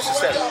 we most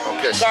sell.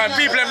 Okay. So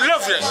people them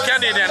love it.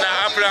 Canadian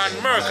apple and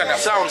American apple.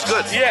 Sounds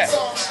good. Yeah.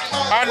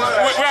 And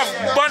we have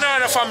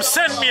banana from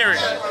St. Mary.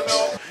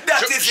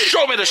 That is it.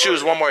 Show me the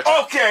shoes one more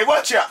time. Okay,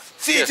 watch ya.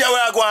 See Yes. it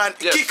where I go and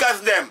Yes.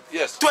 kickers them.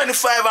 Yes.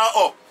 25 and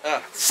up.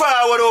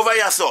 Forward over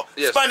here, so.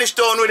 Yes. Spanish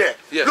Town with it.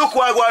 Yes. Look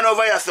what I go on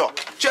over here, so.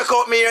 Check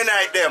out me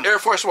unite them. Air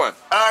Force One.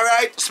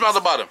 Alright? Smell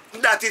the bottom.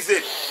 That is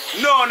it.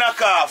 No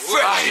knockoff.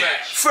 Fresh.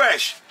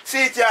 Fresh.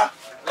 See it ya.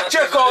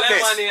 Check out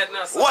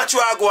this. Watch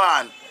what I go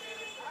on.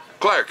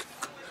 Clark.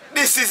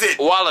 This is it.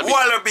 Wallaby.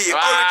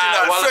 Original.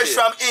 Wallaby. Fresh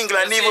from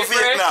England, even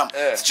Vietnam.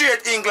 Yeah.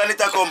 Straight England it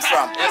a come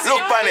from.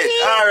 Look on it.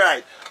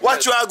 Alright.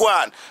 Watch what I go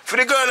on. For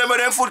the girl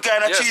them food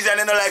kind of cheese and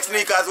they don't like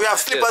sneakers, we have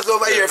slippers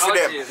over here for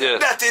them.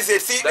 Yes. That is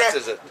it. See That there?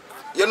 is it.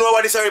 You know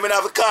what this is? I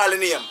have a calling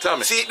name. Tell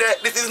me. See there?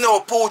 This is no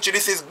Poochie,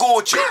 this is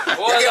Gucci. You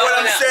get what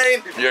I'm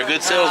saying? You're a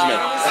good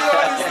salesman.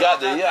 You got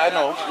the, I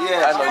know.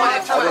 Yeah, I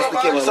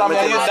know. You saw me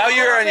on YouTube. Now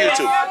you're on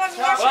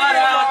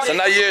YouTube. So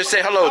now you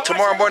say hello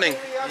tomorrow morning.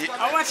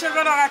 I want you to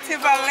go to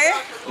Tivoli.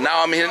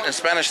 Now I'm here in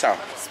Spanish Town.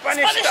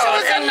 Spanish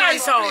Town. A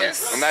nice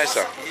house. A nice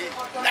town.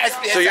 Nice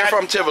place. So you're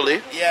from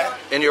Tivoli. Yeah.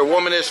 And your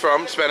woman is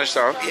from Spanish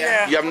Town.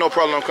 Yeah. You have no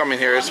problem coming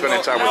here and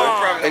spending time with her.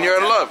 problem. And you're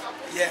in love.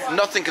 Yeah.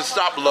 Nothing can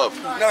stop love.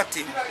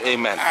 Nothing.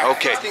 Amen.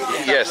 Okay.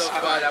 Yes.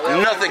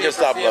 Nothing can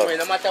stop love.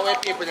 No matter where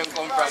people them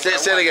come from. Say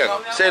it again.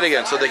 Say it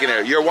again so they can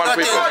hear. You're one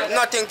people.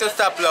 Nothing to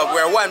stop love.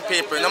 We're one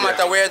people. No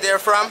matter where they're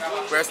from,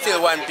 we're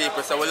still one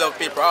people. So we love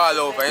people all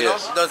over, you know?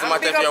 Doesn't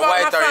matter if you're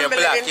white or you're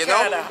black, you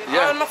know?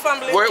 Yeah.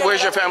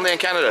 Where's your family in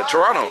Canada?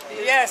 Toronto?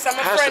 Yes, I'm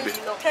a Has friend to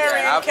be.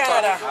 Terry in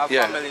Canada.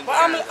 Yeah. But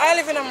I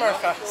live in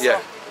America. So Yeah.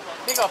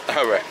 big up.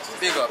 All right.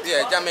 Big up,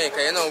 yeah, Jamaica,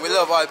 you know, we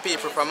love all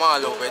people from all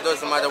over. It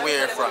doesn't matter where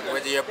you're from,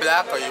 whether you're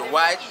black or you're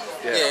white.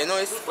 Yeah, you know,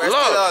 we're still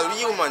all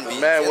human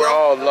beings. Man, we're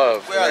all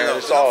love. We're all Man, love.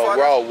 it's all,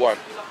 we're all one.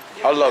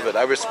 I love it.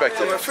 I respect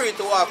it. We're free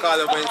to walk all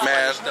over in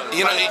Man,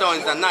 you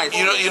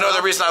know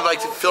the reason I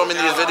like filming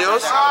these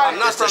videos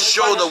is to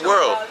show the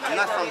world. I'm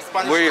not from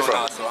Spanish Where are you Town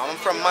from? also. I'm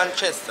from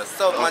Manchester,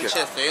 South Okay.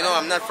 Manchester. You know,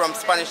 I'm not from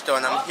Spanish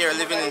Town. I'm here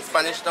living in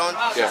Spanish Town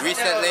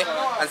recently.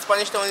 And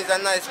Spanish Town is a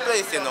nice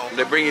place, you know.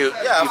 They bring you,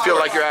 Yeah, you feel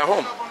like you're at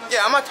home.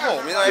 Yeah, I'm at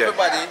home. You know, Yeah.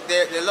 everybody,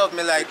 they love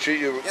me like, Treat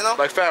you, you know,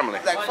 like family.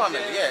 like family,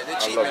 yeah. They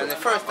treat love me. it. And the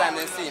first time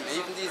they see me,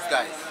 even these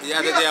guys. The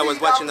other day I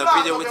was watching a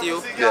video with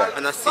you, Yeah.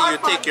 and I see you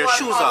take your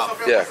shoes off.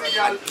 Yeah.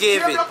 And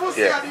gave it.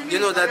 Yeah. You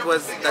know, that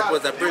was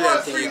a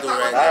brilliant thing you do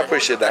right I there.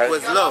 appreciate that. That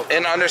was love.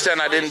 And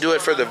understand I didn't do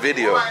it for the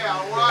video.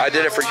 I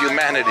did it for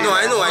humanity. No,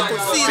 I know. I could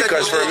see that.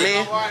 Because you for did me,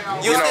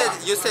 it. you know.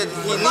 You said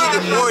he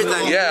needed more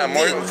than Yeah, you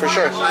more did. for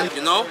sure. And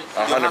you know, you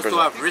have to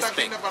 100%. have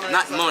respect,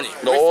 not money.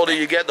 The older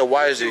you get, the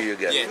wiser you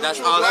get. Yeah, that's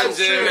all I'm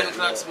saying.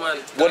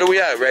 What are we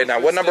at right now?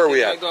 What number are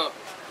we at?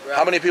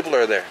 How many people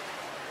are there?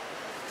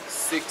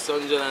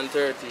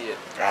 638.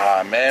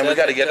 Ah, man, we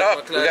got to get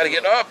up. We got to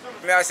get up.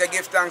 May I say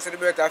give thanks to the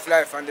breath of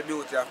life and the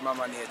beauty of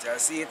Mama Nature.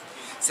 See it?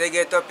 Say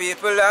get up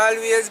people,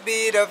 always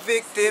be the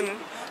victim.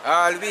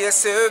 Always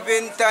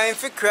serving time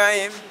for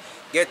crime.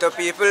 Get up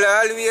people,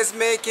 always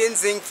making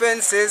zinc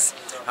fences.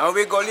 And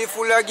we gully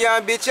full of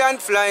garbage and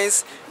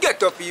flies.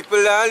 Get up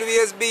people,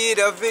 always be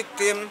the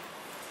victim.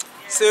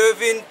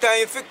 Serving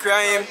time for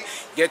crime.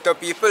 Get up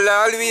people,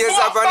 always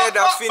have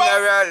another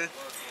funeral.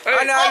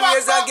 And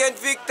always I get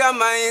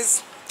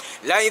victimized.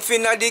 Life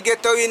in the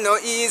ghetto is no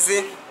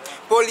easy.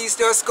 Police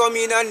just come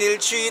in and ill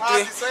treat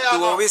we.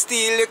 Do we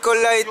steal liquor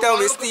light and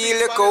we steal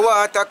liquor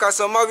water, cause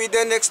some of we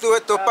the next door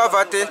to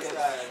poverty.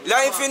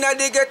 Life in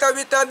the ghetto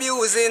with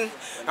abusing,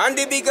 and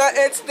the bigger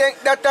heads think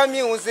that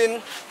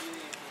amusing.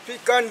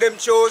 Pick on them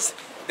chose,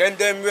 then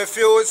them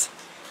refuse.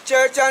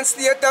 Church and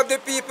state of the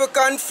people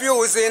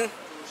confusing.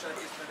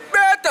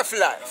 Breath of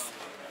life.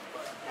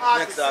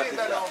 Next artist.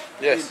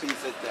 Yes.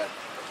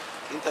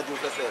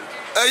 Introduce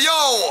yourself. Hey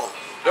yo!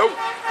 No.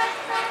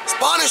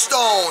 Spanish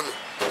Town.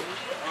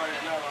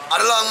 At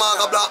the long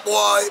mark of black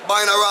boy,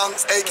 buying a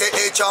ranks,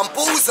 aka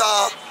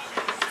Champusa.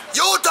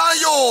 Youth and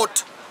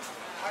youth.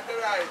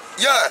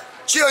 Yeah,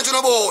 change in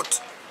the boat.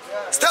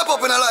 Step up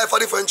in a life for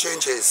different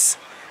changes.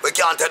 We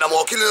can't take no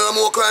more killing, no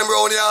more crime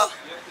around here.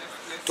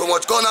 Too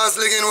much gun and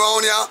slinging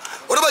around here.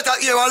 What about that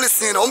hear and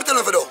listening? What am I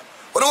telling you though?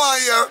 What do I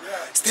hear?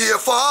 Stay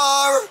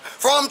far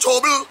from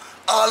trouble.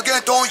 I'll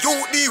get on you,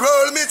 the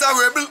world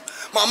miserable.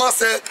 Mama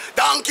say,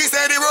 donkey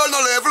say the world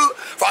no level.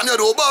 From you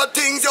do bad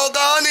things, you're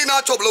gone in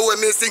a trouble when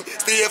missing.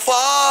 Stay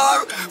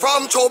far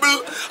from trouble.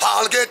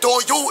 I'll get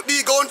on you, the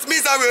guns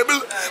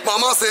miserable.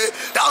 Mama say,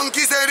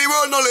 donkey say the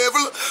world no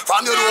level.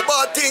 From you do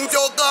bad things,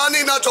 you're gone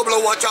in a trouble.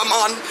 Watch a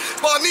man.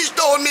 Spanish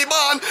Town me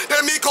born,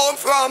 then me come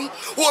from.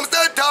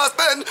 Homestead task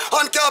pen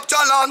and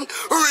capture land.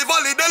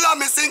 Rivali de la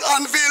missing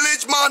and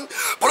village man.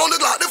 Put on the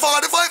Glock, the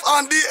 45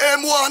 and the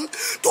M1.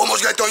 Too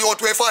much get on you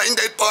to find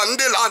it pan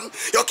the land.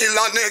 You kill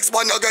the next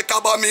one, you get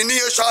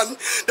abomination.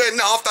 Then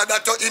after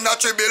that you're in a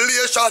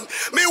tribulation.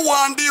 Me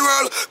want the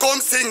world come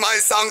sing my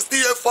song.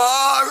 Stay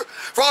far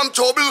from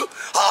trouble.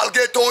 I'll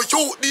get on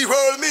you, the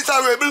world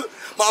miserable.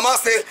 Mama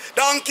say,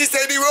 donkey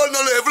say the world no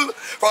level.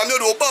 From you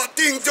do bad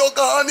things you're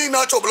gone in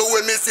a trouble.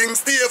 When me sing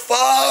stay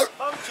far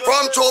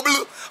from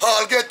trouble.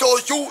 I'll get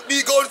on you,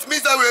 the guns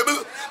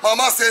miserable.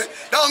 Mama say,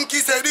 donkey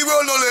say the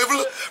world no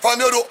level. From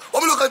you do,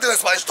 what me look at the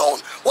Spanish Town.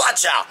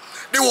 Watch out.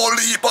 The whole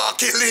heap of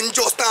killing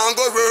just not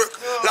go work.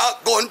 Like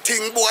gun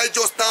thing boy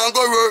just not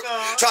go work.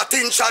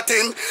 Shotting,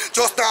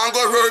 just not go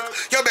work.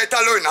 You better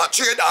learn a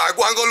trade or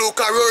go and go look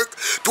at work.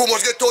 Too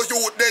much get to you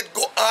dead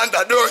go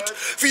under dirt.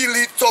 Feel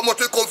it so much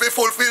we come to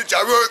fulfill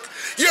your work.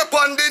 Here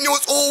on the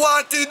news who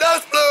wanted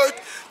that flirt.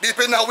 Deep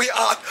in our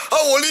heart,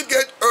 how will it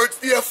get hurt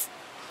safe?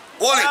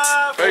 Hold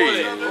it.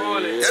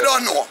 Hey. You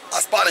don't know, a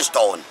Spanish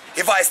Town.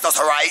 If I does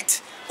right,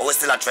 but we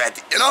still a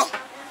threat, you know?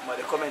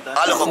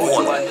 I look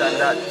cool.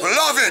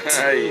 Love it.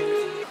 Hey.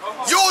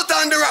 Youth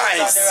on the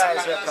rise.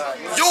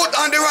 Youth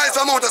on the rise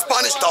from out of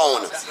Spanish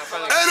Town.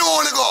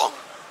 Anyone to go?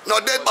 No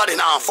dead body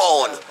now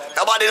found.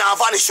 The body now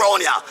vanish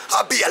around ya.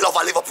 A be a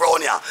lover live up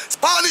around ya.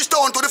 Spanish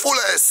Town to the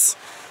fullest.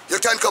 You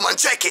can come and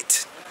check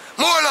it.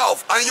 More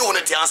love and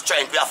unity and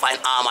strength. We are find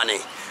harmony.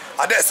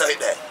 And that's right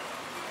there.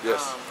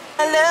 Yes.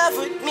 Love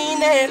with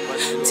meaning.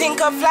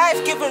 Think of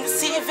life, give and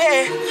receive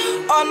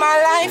it. All my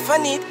life I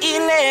need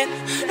healing.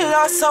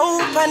 Lost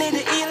hope, I need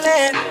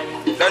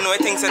healing. Don't know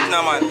things set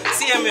now, man.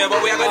 See him here,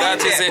 but we are going to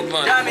That is it,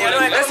 man. Jammy,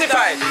 let's see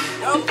fight.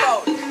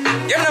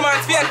 Give them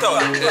man Spain Town.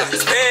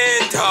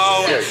 Spain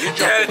Town.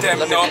 Tell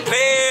them no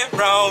play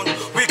round.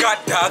 We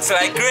got dogs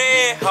like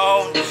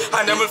Greyhound,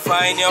 and them will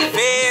find your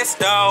face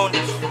down.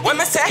 When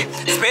me say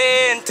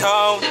Spain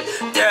Town,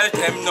 tell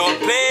them no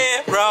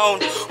play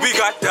round. We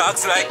got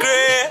dogs like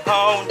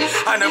Greyhound,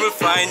 and them will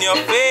find your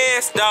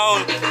face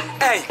down.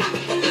 Hey,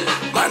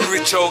 man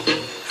reach out.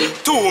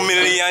 2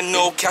 million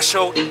no cash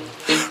out.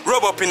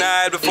 Rub up in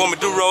aisle before me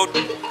do road.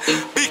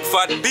 Big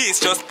fat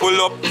beast just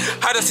pull up.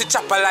 How does it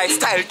chopper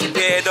lifestyle keep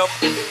head up?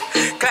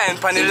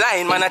 Client pan the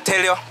line, man, I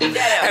tell you.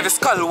 Every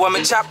skull when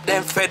me chop,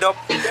 them fed up.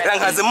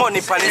 Long as the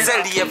money pan the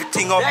zelly,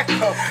 everything up.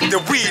 The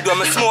weed when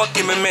me smoke,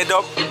 give me made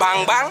up.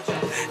 Bang bang,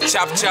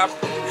 chop chop.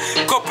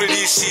 Couple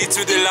these sheets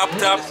with the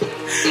laptop.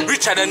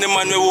 Richer than the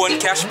man we own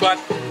cash pot.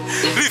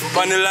 Live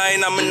pan the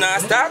line and me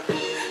not stop.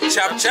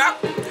 Chop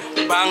chop,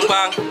 bang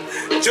bang.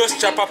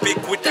 Just chop a pic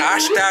with the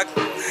hashtag.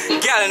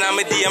 Girl and I'm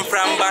a DM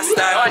from Boston.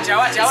 Watch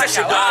out.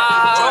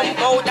 Jump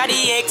out of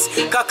the X,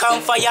 cock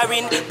and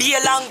firing. Be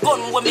a long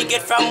gun when me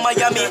get from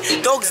Miami.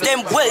 Dogs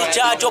them well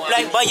charge up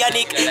like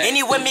bionic.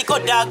 Anyway me go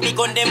dog, me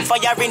gun them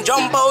firing.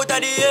 Jump out of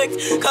the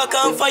X, cock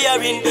and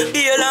firing.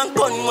 Be a long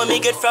gun when me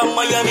get from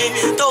Miami.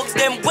 Dogs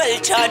them well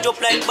charge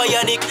up like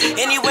bionic.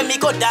 Anyway me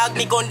go dog,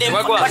 me gun them.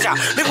 Watch out.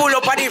 Me pull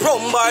up at the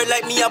rum bar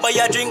like me a buy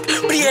a drink.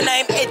 Brain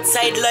I'm head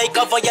side like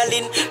a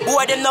violin.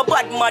 Boy them no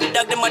bad mad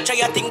dog, them a try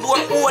a thing.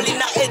 Boy hole in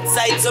the head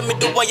side. So me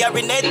do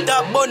wiring head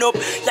top burn up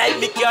like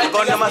me can't.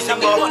 What you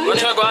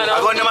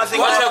gonna sing?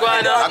 I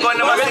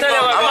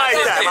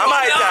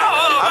my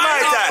time.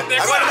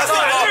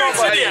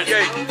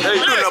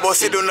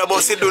 Do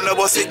no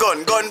bossy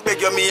gun.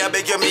 Beg you me, I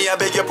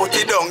beg you put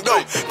it down.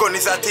 Gun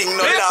is a thing,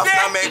 no laugh,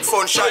 no make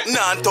fun shot.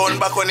 Nah turn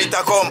back when it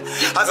a come.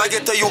 As I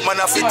get to you,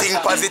 man, I fit think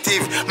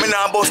positive. Me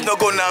nah boss no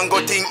gun and go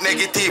think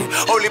negative.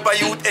 Only by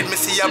youth head me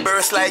see a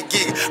burst like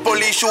gig.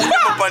 Police shoot them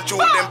up and shoot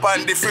them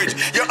pan the fridge.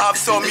 You have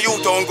some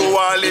youth don't go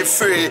and live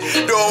free.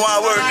 Don't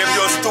want work, them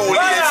just too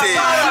lazy.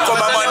 Come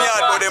a man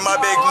yard, but them a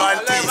big man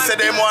teeth. Say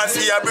them want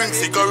see a bring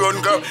sick or run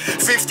girl.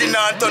 50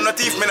 nah turn no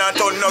thief, me nah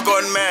turn no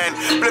gunman.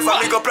 Play for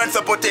me go plant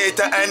some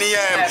potato and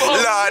yam.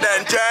 Lord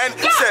and Jrenn,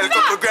 sell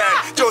couple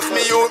grand. Just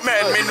me you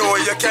man, me know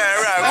you can't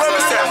run. What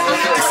me say?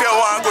 If you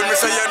want good, me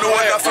say you know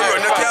what you feel.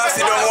 You can't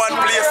sit down one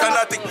place and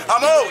nothing.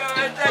 I'm out.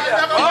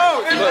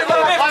 More.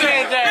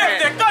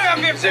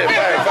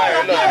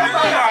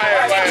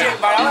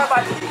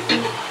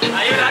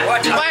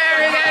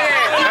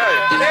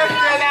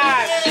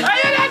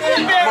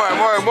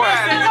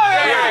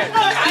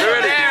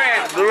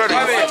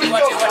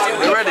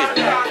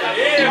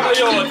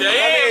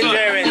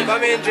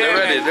 You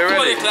ready? They're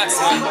ready.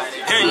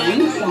 Hey.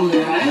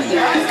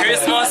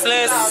 Christmas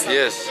list.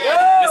 Yes.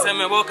 Me say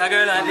me book a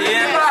girl at the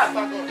end.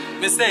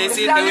 Me say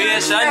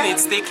situation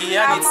it's sticky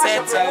and it's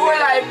set.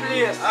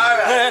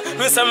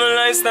 Me say my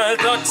lifestyle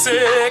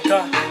toxic.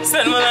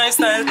 Send my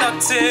lifestyle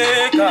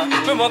toxic.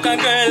 Me book a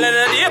girl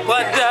at the end,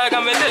 but dog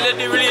and me tell her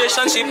the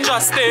relationship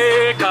just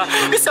take.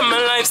 Me say my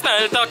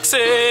lifestyle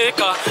toxic.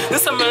 Me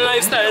say my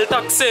lifestyle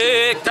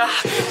toxic.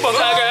 Book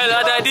a girl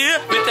at the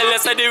end, me tell her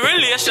say the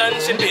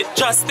relationship it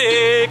just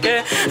take.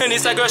 And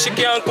it's a girl she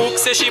can't cook,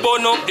 say she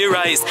burn up the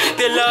rice.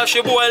 Tell her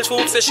she boil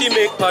soup, say she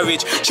make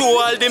porridge. Chew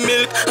all the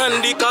milk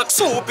and the cock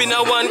soup in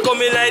a one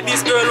coming like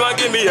this girl want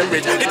give me a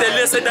rich. They tell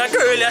her say that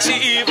girl yeah she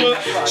evil.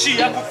 She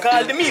a cook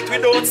all the meat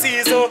without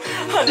season.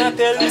 And I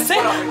tell me say,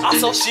 I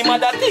saw she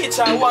mother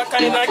teacher what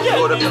kind of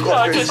girl me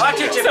want. Say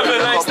my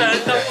lifestyle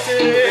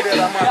toxic.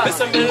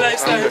 Say my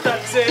lifestyle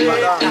toxic.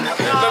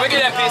 Let me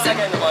give them peace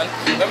again man.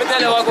 Let me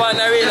tell you what go on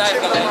in real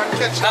life man.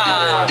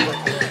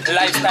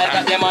 Lifestyle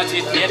that them a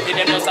cheat late,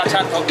 them just a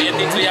chat up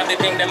ratings. We have the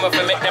thing them if we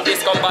make them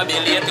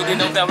discombobulate. To the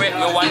out and wait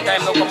me one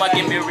time, no come and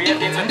give me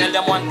ratings. We tell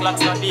them one klaxx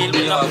no deal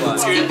with no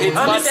scripted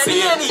but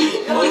see.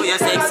 Oh, you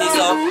sexy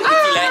so. You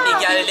feel like the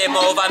girl them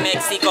over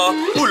Mexico.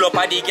 Pull up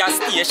at the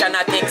gas station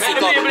at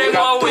Mexico.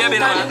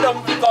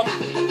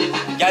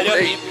 Girl you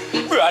deep,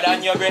 brother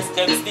and your breast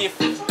them stiff.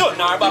 Turn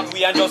her back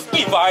we and just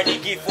give her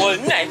the gift. All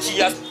night she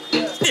has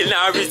still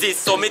not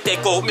resist. So me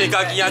take out me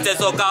cocky and say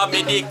so call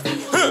me dick.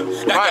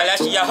 That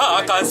girl she a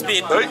hawk and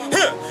spit.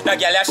 That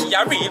girl she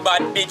a real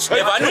bad bitch.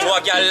 Never know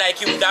a girl like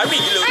you that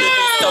real love it.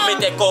 So me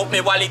take out me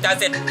wallet and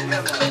say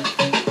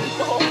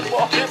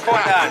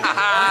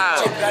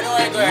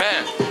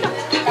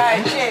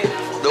Man,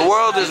 the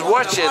world is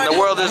watching. The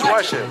world is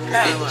watching.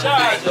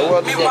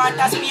 We want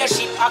a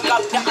spaceship, a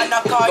captain and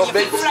a car. You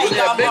fly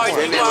down Mars,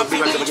 we want to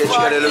reach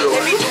far.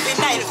 Every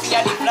juvenile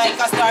fear live like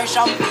a star.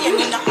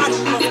 Champagne in a hand,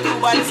 no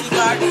Cuban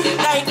cigar.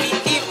 9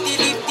 feet,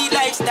 live the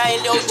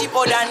lifestyle. Yo,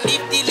 Chipo and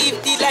live the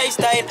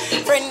lifestyle.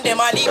 Friend them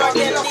a live,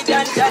 tell the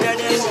dance,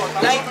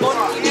 like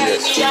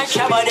Bunty, and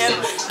shabba them.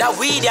 That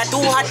weed, they're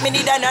too hot, me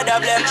need another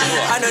blem.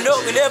 I don't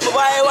know, we live for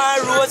buy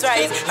one rose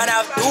rice. And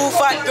I have 2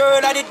 fat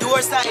girls at the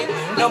door side.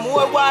 No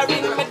more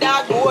worrying, my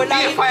dog, more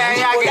like fire.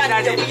 We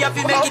have to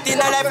make it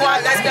in a life,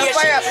 water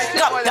spaceship.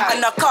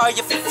 Captain and a car,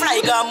 if you fly,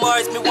 got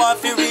Mars, me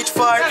want to reach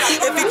far.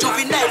 Every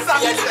juvenile,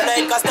 feel live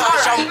like a star.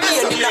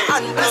 Champagne in the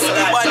hand, plus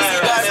the one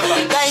cigar.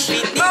 Time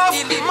feet,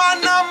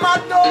 man, I'm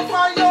mad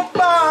over your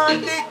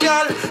body,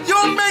 girl.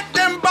 You make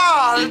them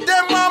ball.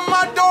 Them are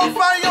mad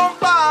over your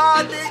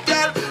body,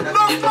 girl.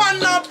 No fun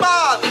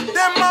ball.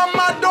 Them are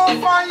mad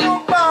over your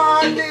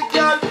body,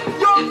 girl.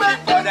 You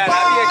make them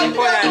ball.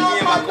 Them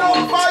are mad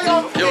over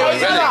your body. Yo,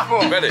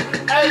 ready?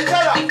 Hey,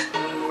 tell her.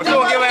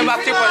 Don't give him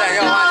back Chipo that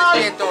you want to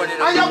paint on it.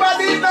 And your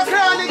body in the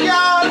cranny,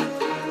 girl.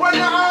 When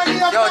you're on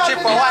your yo,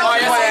 Chipo, one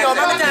Chipo.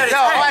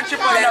 Me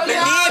not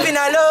believe in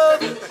a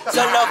love,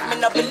 so love me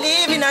not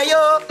believe in a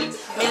you.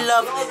 Me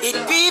love, it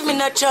grieve me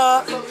not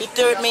sure, it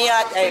hurt me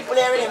heart. Hey,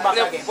 play everything back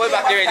again. Pull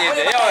back the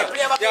radiator.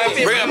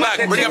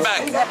 Bring it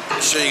back.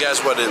 Show you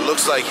guys what it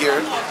looks like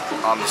here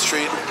on the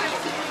street.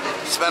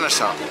 Spanish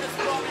Town.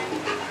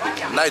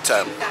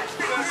 Nighttime. Man.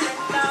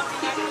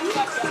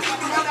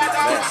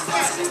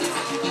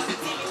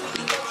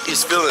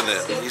 He's feeling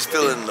it. He's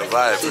feeling the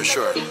vibe for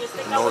sure.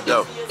 No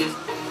doubt.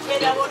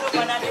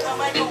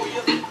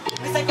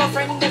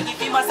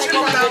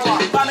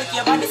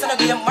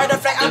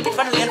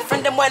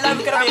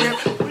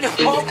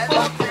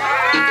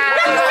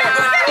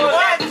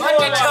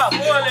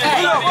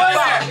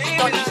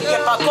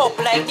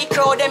 Like the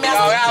crowd, them what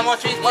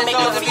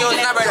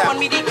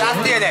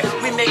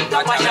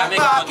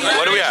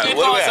do we have?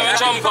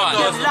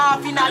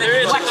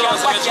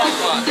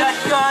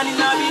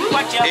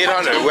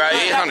 800. We're at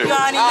 800.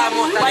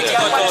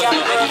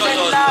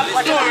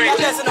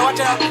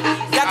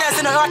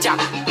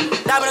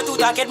 Diamond to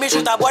talk, me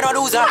shoot a boy no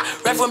loser.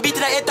 Ref from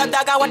beating the head of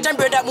dog, watch them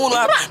bird that moon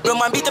up. Bro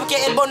man beat him, get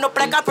head burn up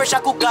like a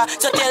pressure cooker.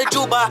 So tell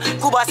Juba,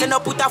 Cuba say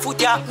no put a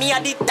foot ya. Me a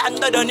the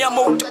thunder down your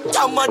mouth,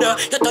 your mother.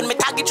 You turn me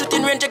target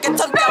shooting range, you get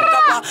some damn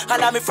proper.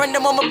 And I me friend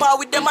them on my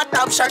power with them a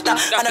top shotter.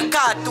 And a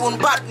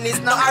cartoon badness,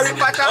 no Harry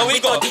Potter. Oh,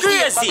 we got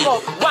crazy.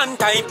 One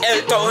time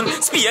L-Town,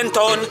 Spain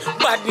Town,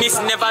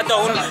 badness never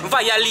down.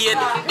 Violate,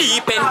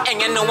 deep and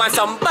hang and no one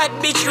some bad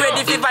bitch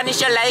ready fi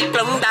vanish like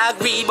clown dog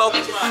Reebok.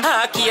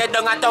 Arcade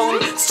down a town,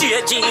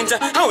 straight jeans,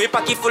 and we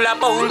pack it full of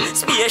pound.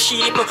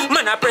 Spaceship,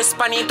 man a press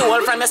pan it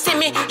all from you see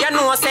me. You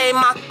know say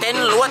Mac 10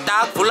 low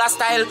tag full of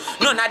style.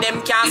 None of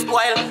them can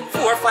spoil.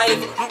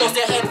 4-5, bust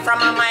your head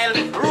from a mile.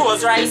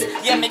 Rose rice,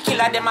 yeah me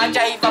killer them a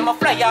jive. I'm a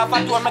fly off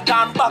a tour, me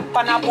gone back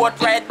pan a boat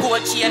ride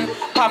gold chain.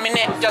 Pa me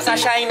neck just a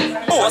shine,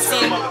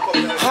 bossy.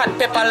 Hot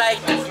pepper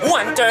light,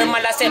 one term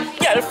and I say,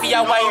 girl for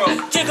your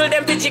wine. Jiggle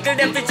them to jiggle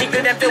them to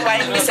jiggle them to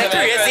wine. Me say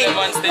crazy.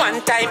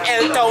 One time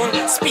L-Town,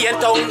 Spain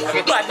Town,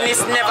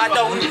 badness never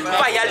down.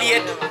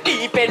 Violate,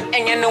 deep and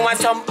hang and no one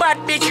some bad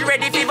bitch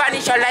ready for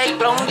vanish like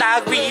clown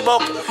dog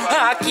Reebok.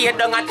 Arcade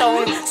down a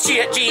town,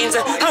 straight jeans,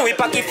 and we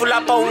pack it full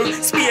of pound.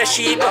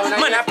 Spaceship,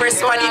 man a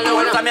press pan it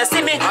all. Come and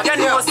see me, you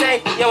know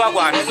say, you are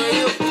one.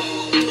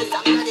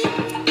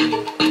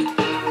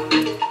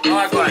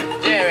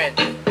 Jrenn.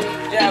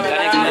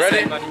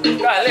 Ready? Go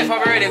on, lift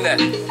up already there.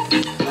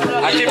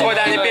 I keep out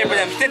down the paper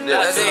them.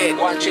 That's it.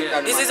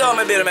 This is how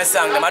I build my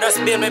song. Them. I just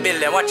build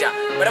them. Watch out.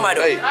 What am I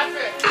doing?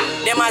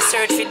 Them a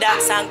search for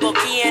dogs and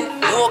cocaine.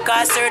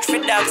 Walker search for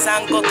dogs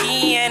and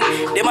cocaine.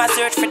 Them a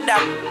search for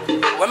dogs.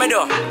 What me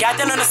do? Can't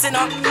tell no sin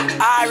up.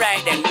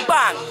 Alright then.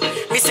 Bang.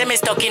 Me say me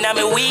stuck in a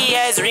me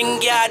ways. Ring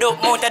guard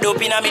up, mounted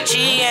up in a me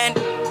chain.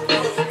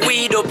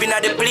 Weed up in a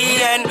the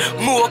plane.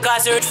 Walker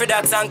search for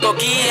dogs and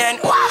cocaine.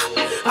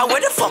 And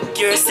what the fuck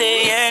you're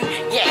saying?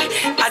 Yeah,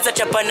 as a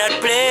chopper not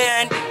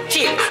playing.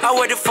 Chick, and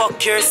what the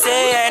fuck you're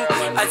saying?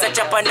 As a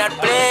chopper not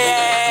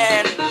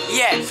playing.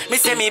 Yeah, me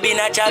say me been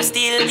a job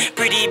still.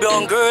 Pretty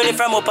brown girl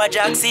from Upper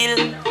Jack's Hill.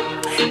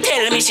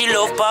 Tell me she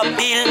love pop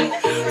bill.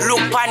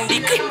 Look on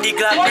the clip, the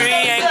Glock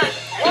ring.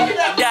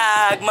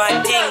 Dog my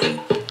thing.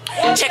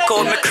 Check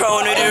out my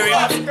crown with the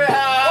ring.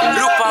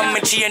 Look on my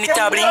chain, it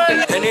a bling.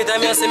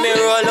 Anytime you see me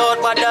roll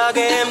out, bad dog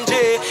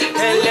MJ,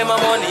 tell them my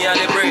money and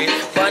the bread.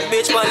 Bad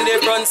bitch on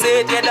the front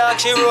seat, yeah dog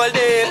she roll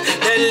deep.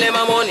 Tell them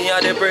my money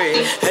and the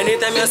bread.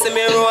 Anytime you see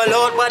me roll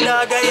out, bad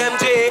dog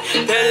MJ,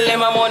 tell them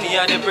my money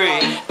and the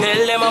bread.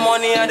 Tell them my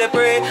money and the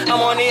bread, my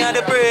money and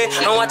the bread.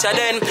 And watch her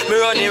then,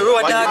 me run the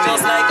road dog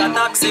just like a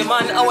taxi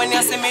man. And when you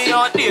see me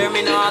out there,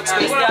 me no ask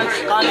question.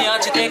 Call me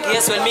out to take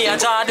yes when me a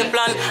draw the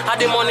plan. And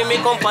the money me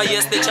come for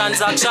yes the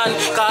transaction.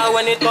 Cause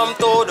when it come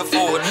to the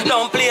food,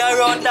 don't play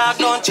around dog,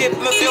 don't chip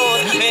me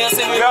fuse. Me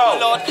see me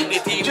roll out, the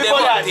team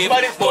them active.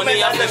 Money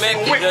have to make,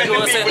 you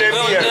know say, we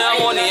want their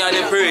money and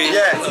the free.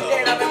 Yeah.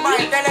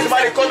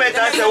 Somebody comment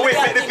and say, whip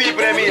with the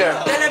people them here.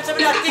 Tell them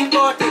something that think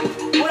about it.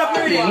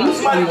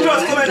 Somebody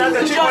just comment and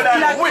say, Chipo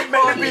that whip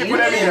with the people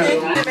them here.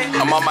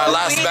 I'm on my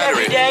last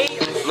battery.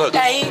 Look.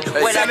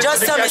 Well, I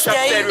just a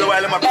mistake.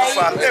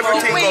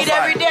 Everything weed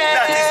every day.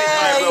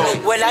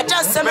 Well, I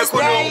just a mistake.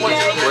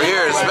 We're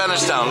here in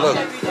Spanish Town. Look.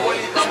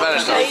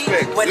 Spanish Town.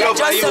 Well, I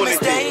just a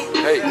mistake.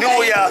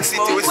 New York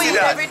City, we see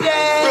that.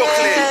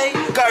 Brooklyn,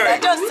 Garrisons.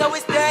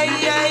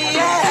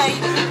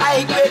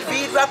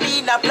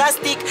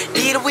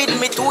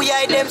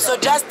 them so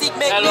drastic,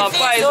 make me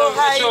feel so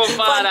high.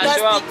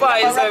 Fantastic,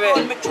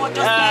 around me throat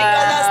just like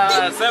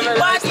elastic.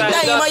 Party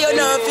time, you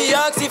know if you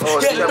ask if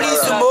get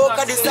please smoke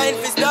and the sign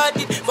for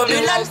started.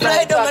 Babylon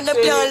fly down and them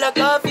can't lock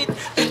off it.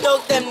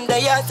 Without them, the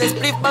ass is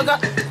split bagger.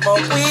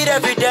 Smoke weed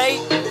every day.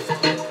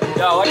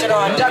 Yo, what you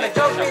doing? Jammy,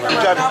 jump in.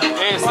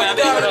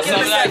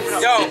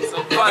 Yo,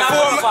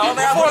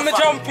 before me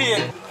jump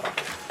in.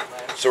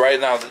 So right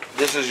now,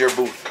 this is your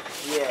booth.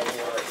 Yeah.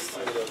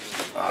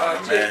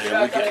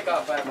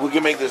 Man, we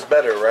can make this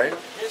better, right?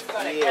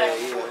 Yeah.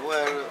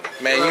 Well,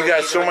 man, you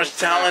got so much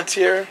talent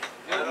here.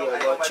 Yeah,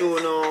 but you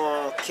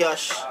know,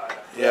 cash.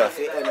 Yeah. If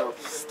you end up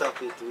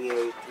stop it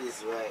where it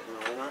is right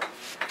now, you know?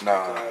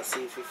 Nah. Because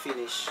see if you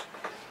finish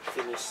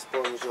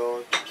sponge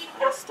out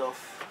and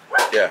stuff.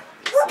 Yeah.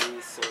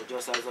 See, so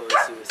just as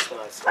always we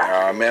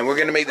start. Man, we're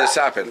gonna make this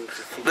happen.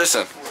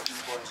 Listen,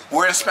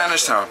 we're in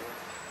Spanish Town,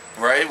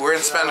 right? We're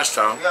in Spanish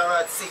Town. We are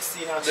at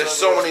 16. There's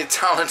so many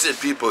talented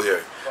people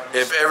here.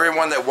 If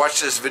everyone that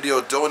watched this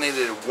video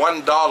donated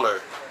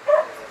 $1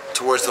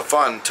 towards the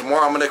fund,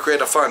 tomorrow I'm gonna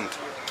create a fund.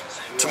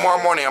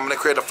 Tomorrow morning I'm gonna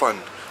create a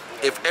fund.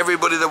 If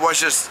everybody that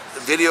watched this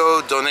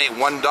video donate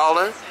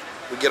 $1,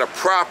 we get a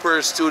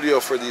proper studio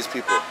for these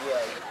people.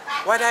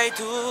 What I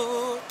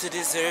do to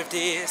deserve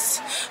this?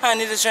 I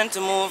need the strength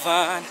to move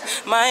on.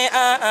 My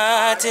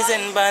heart is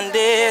in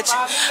bandage.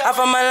 Half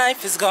of my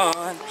life is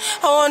gone.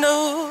 I wonder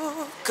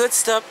who could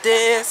stop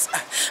this.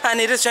 I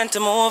need the strength to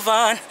move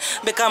on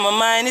because my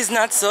mind is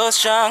not so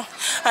strong.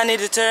 I need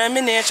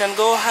determination,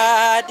 go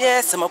hard.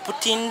 Yes, I'ma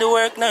put in the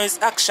work, now it's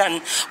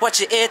action. Watch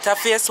your hater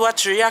face,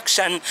 watch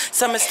reaction.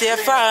 Some stay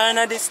far,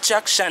 no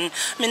distraction.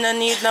 Me no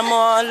need no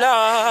more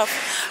love.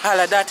 All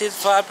of that is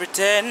for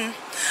pretend.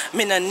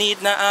 Me no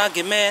need no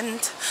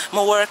argument. Me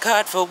work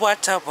hard for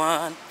what I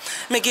want.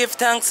 Me give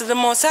thanks to the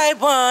most I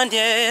want,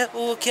 yeah.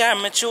 Who carry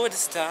me through the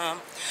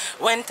storm.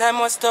 When time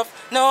was tough,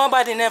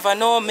 nobody never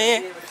know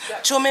me.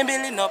 Show me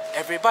building up,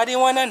 everybody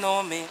wanna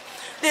know me.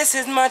 This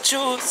is my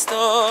true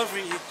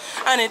story,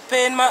 and it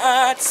pain my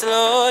heart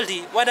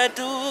slowly. What I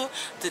do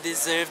to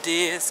deserve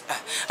this?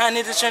 I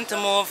need the strength to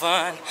move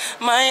on.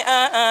 My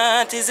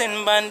heart is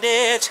in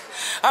bandage.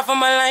 Half of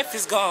my life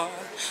is gone.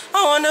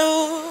 I wonder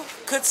who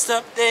could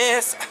stop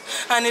this.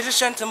 I need the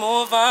strength to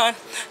move on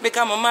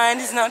because my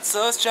mind is not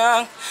so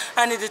strong.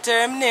 I need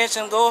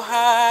determination, go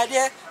hard,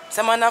 yeah.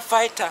 Some man a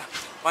fighter.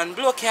 One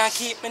blow can't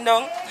keep me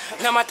down.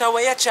 No matter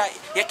where you try,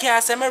 you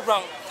can't say me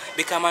wrong.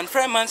 Because man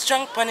firm and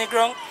strong pon the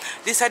ground.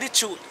 This is the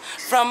truth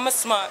from my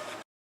smart.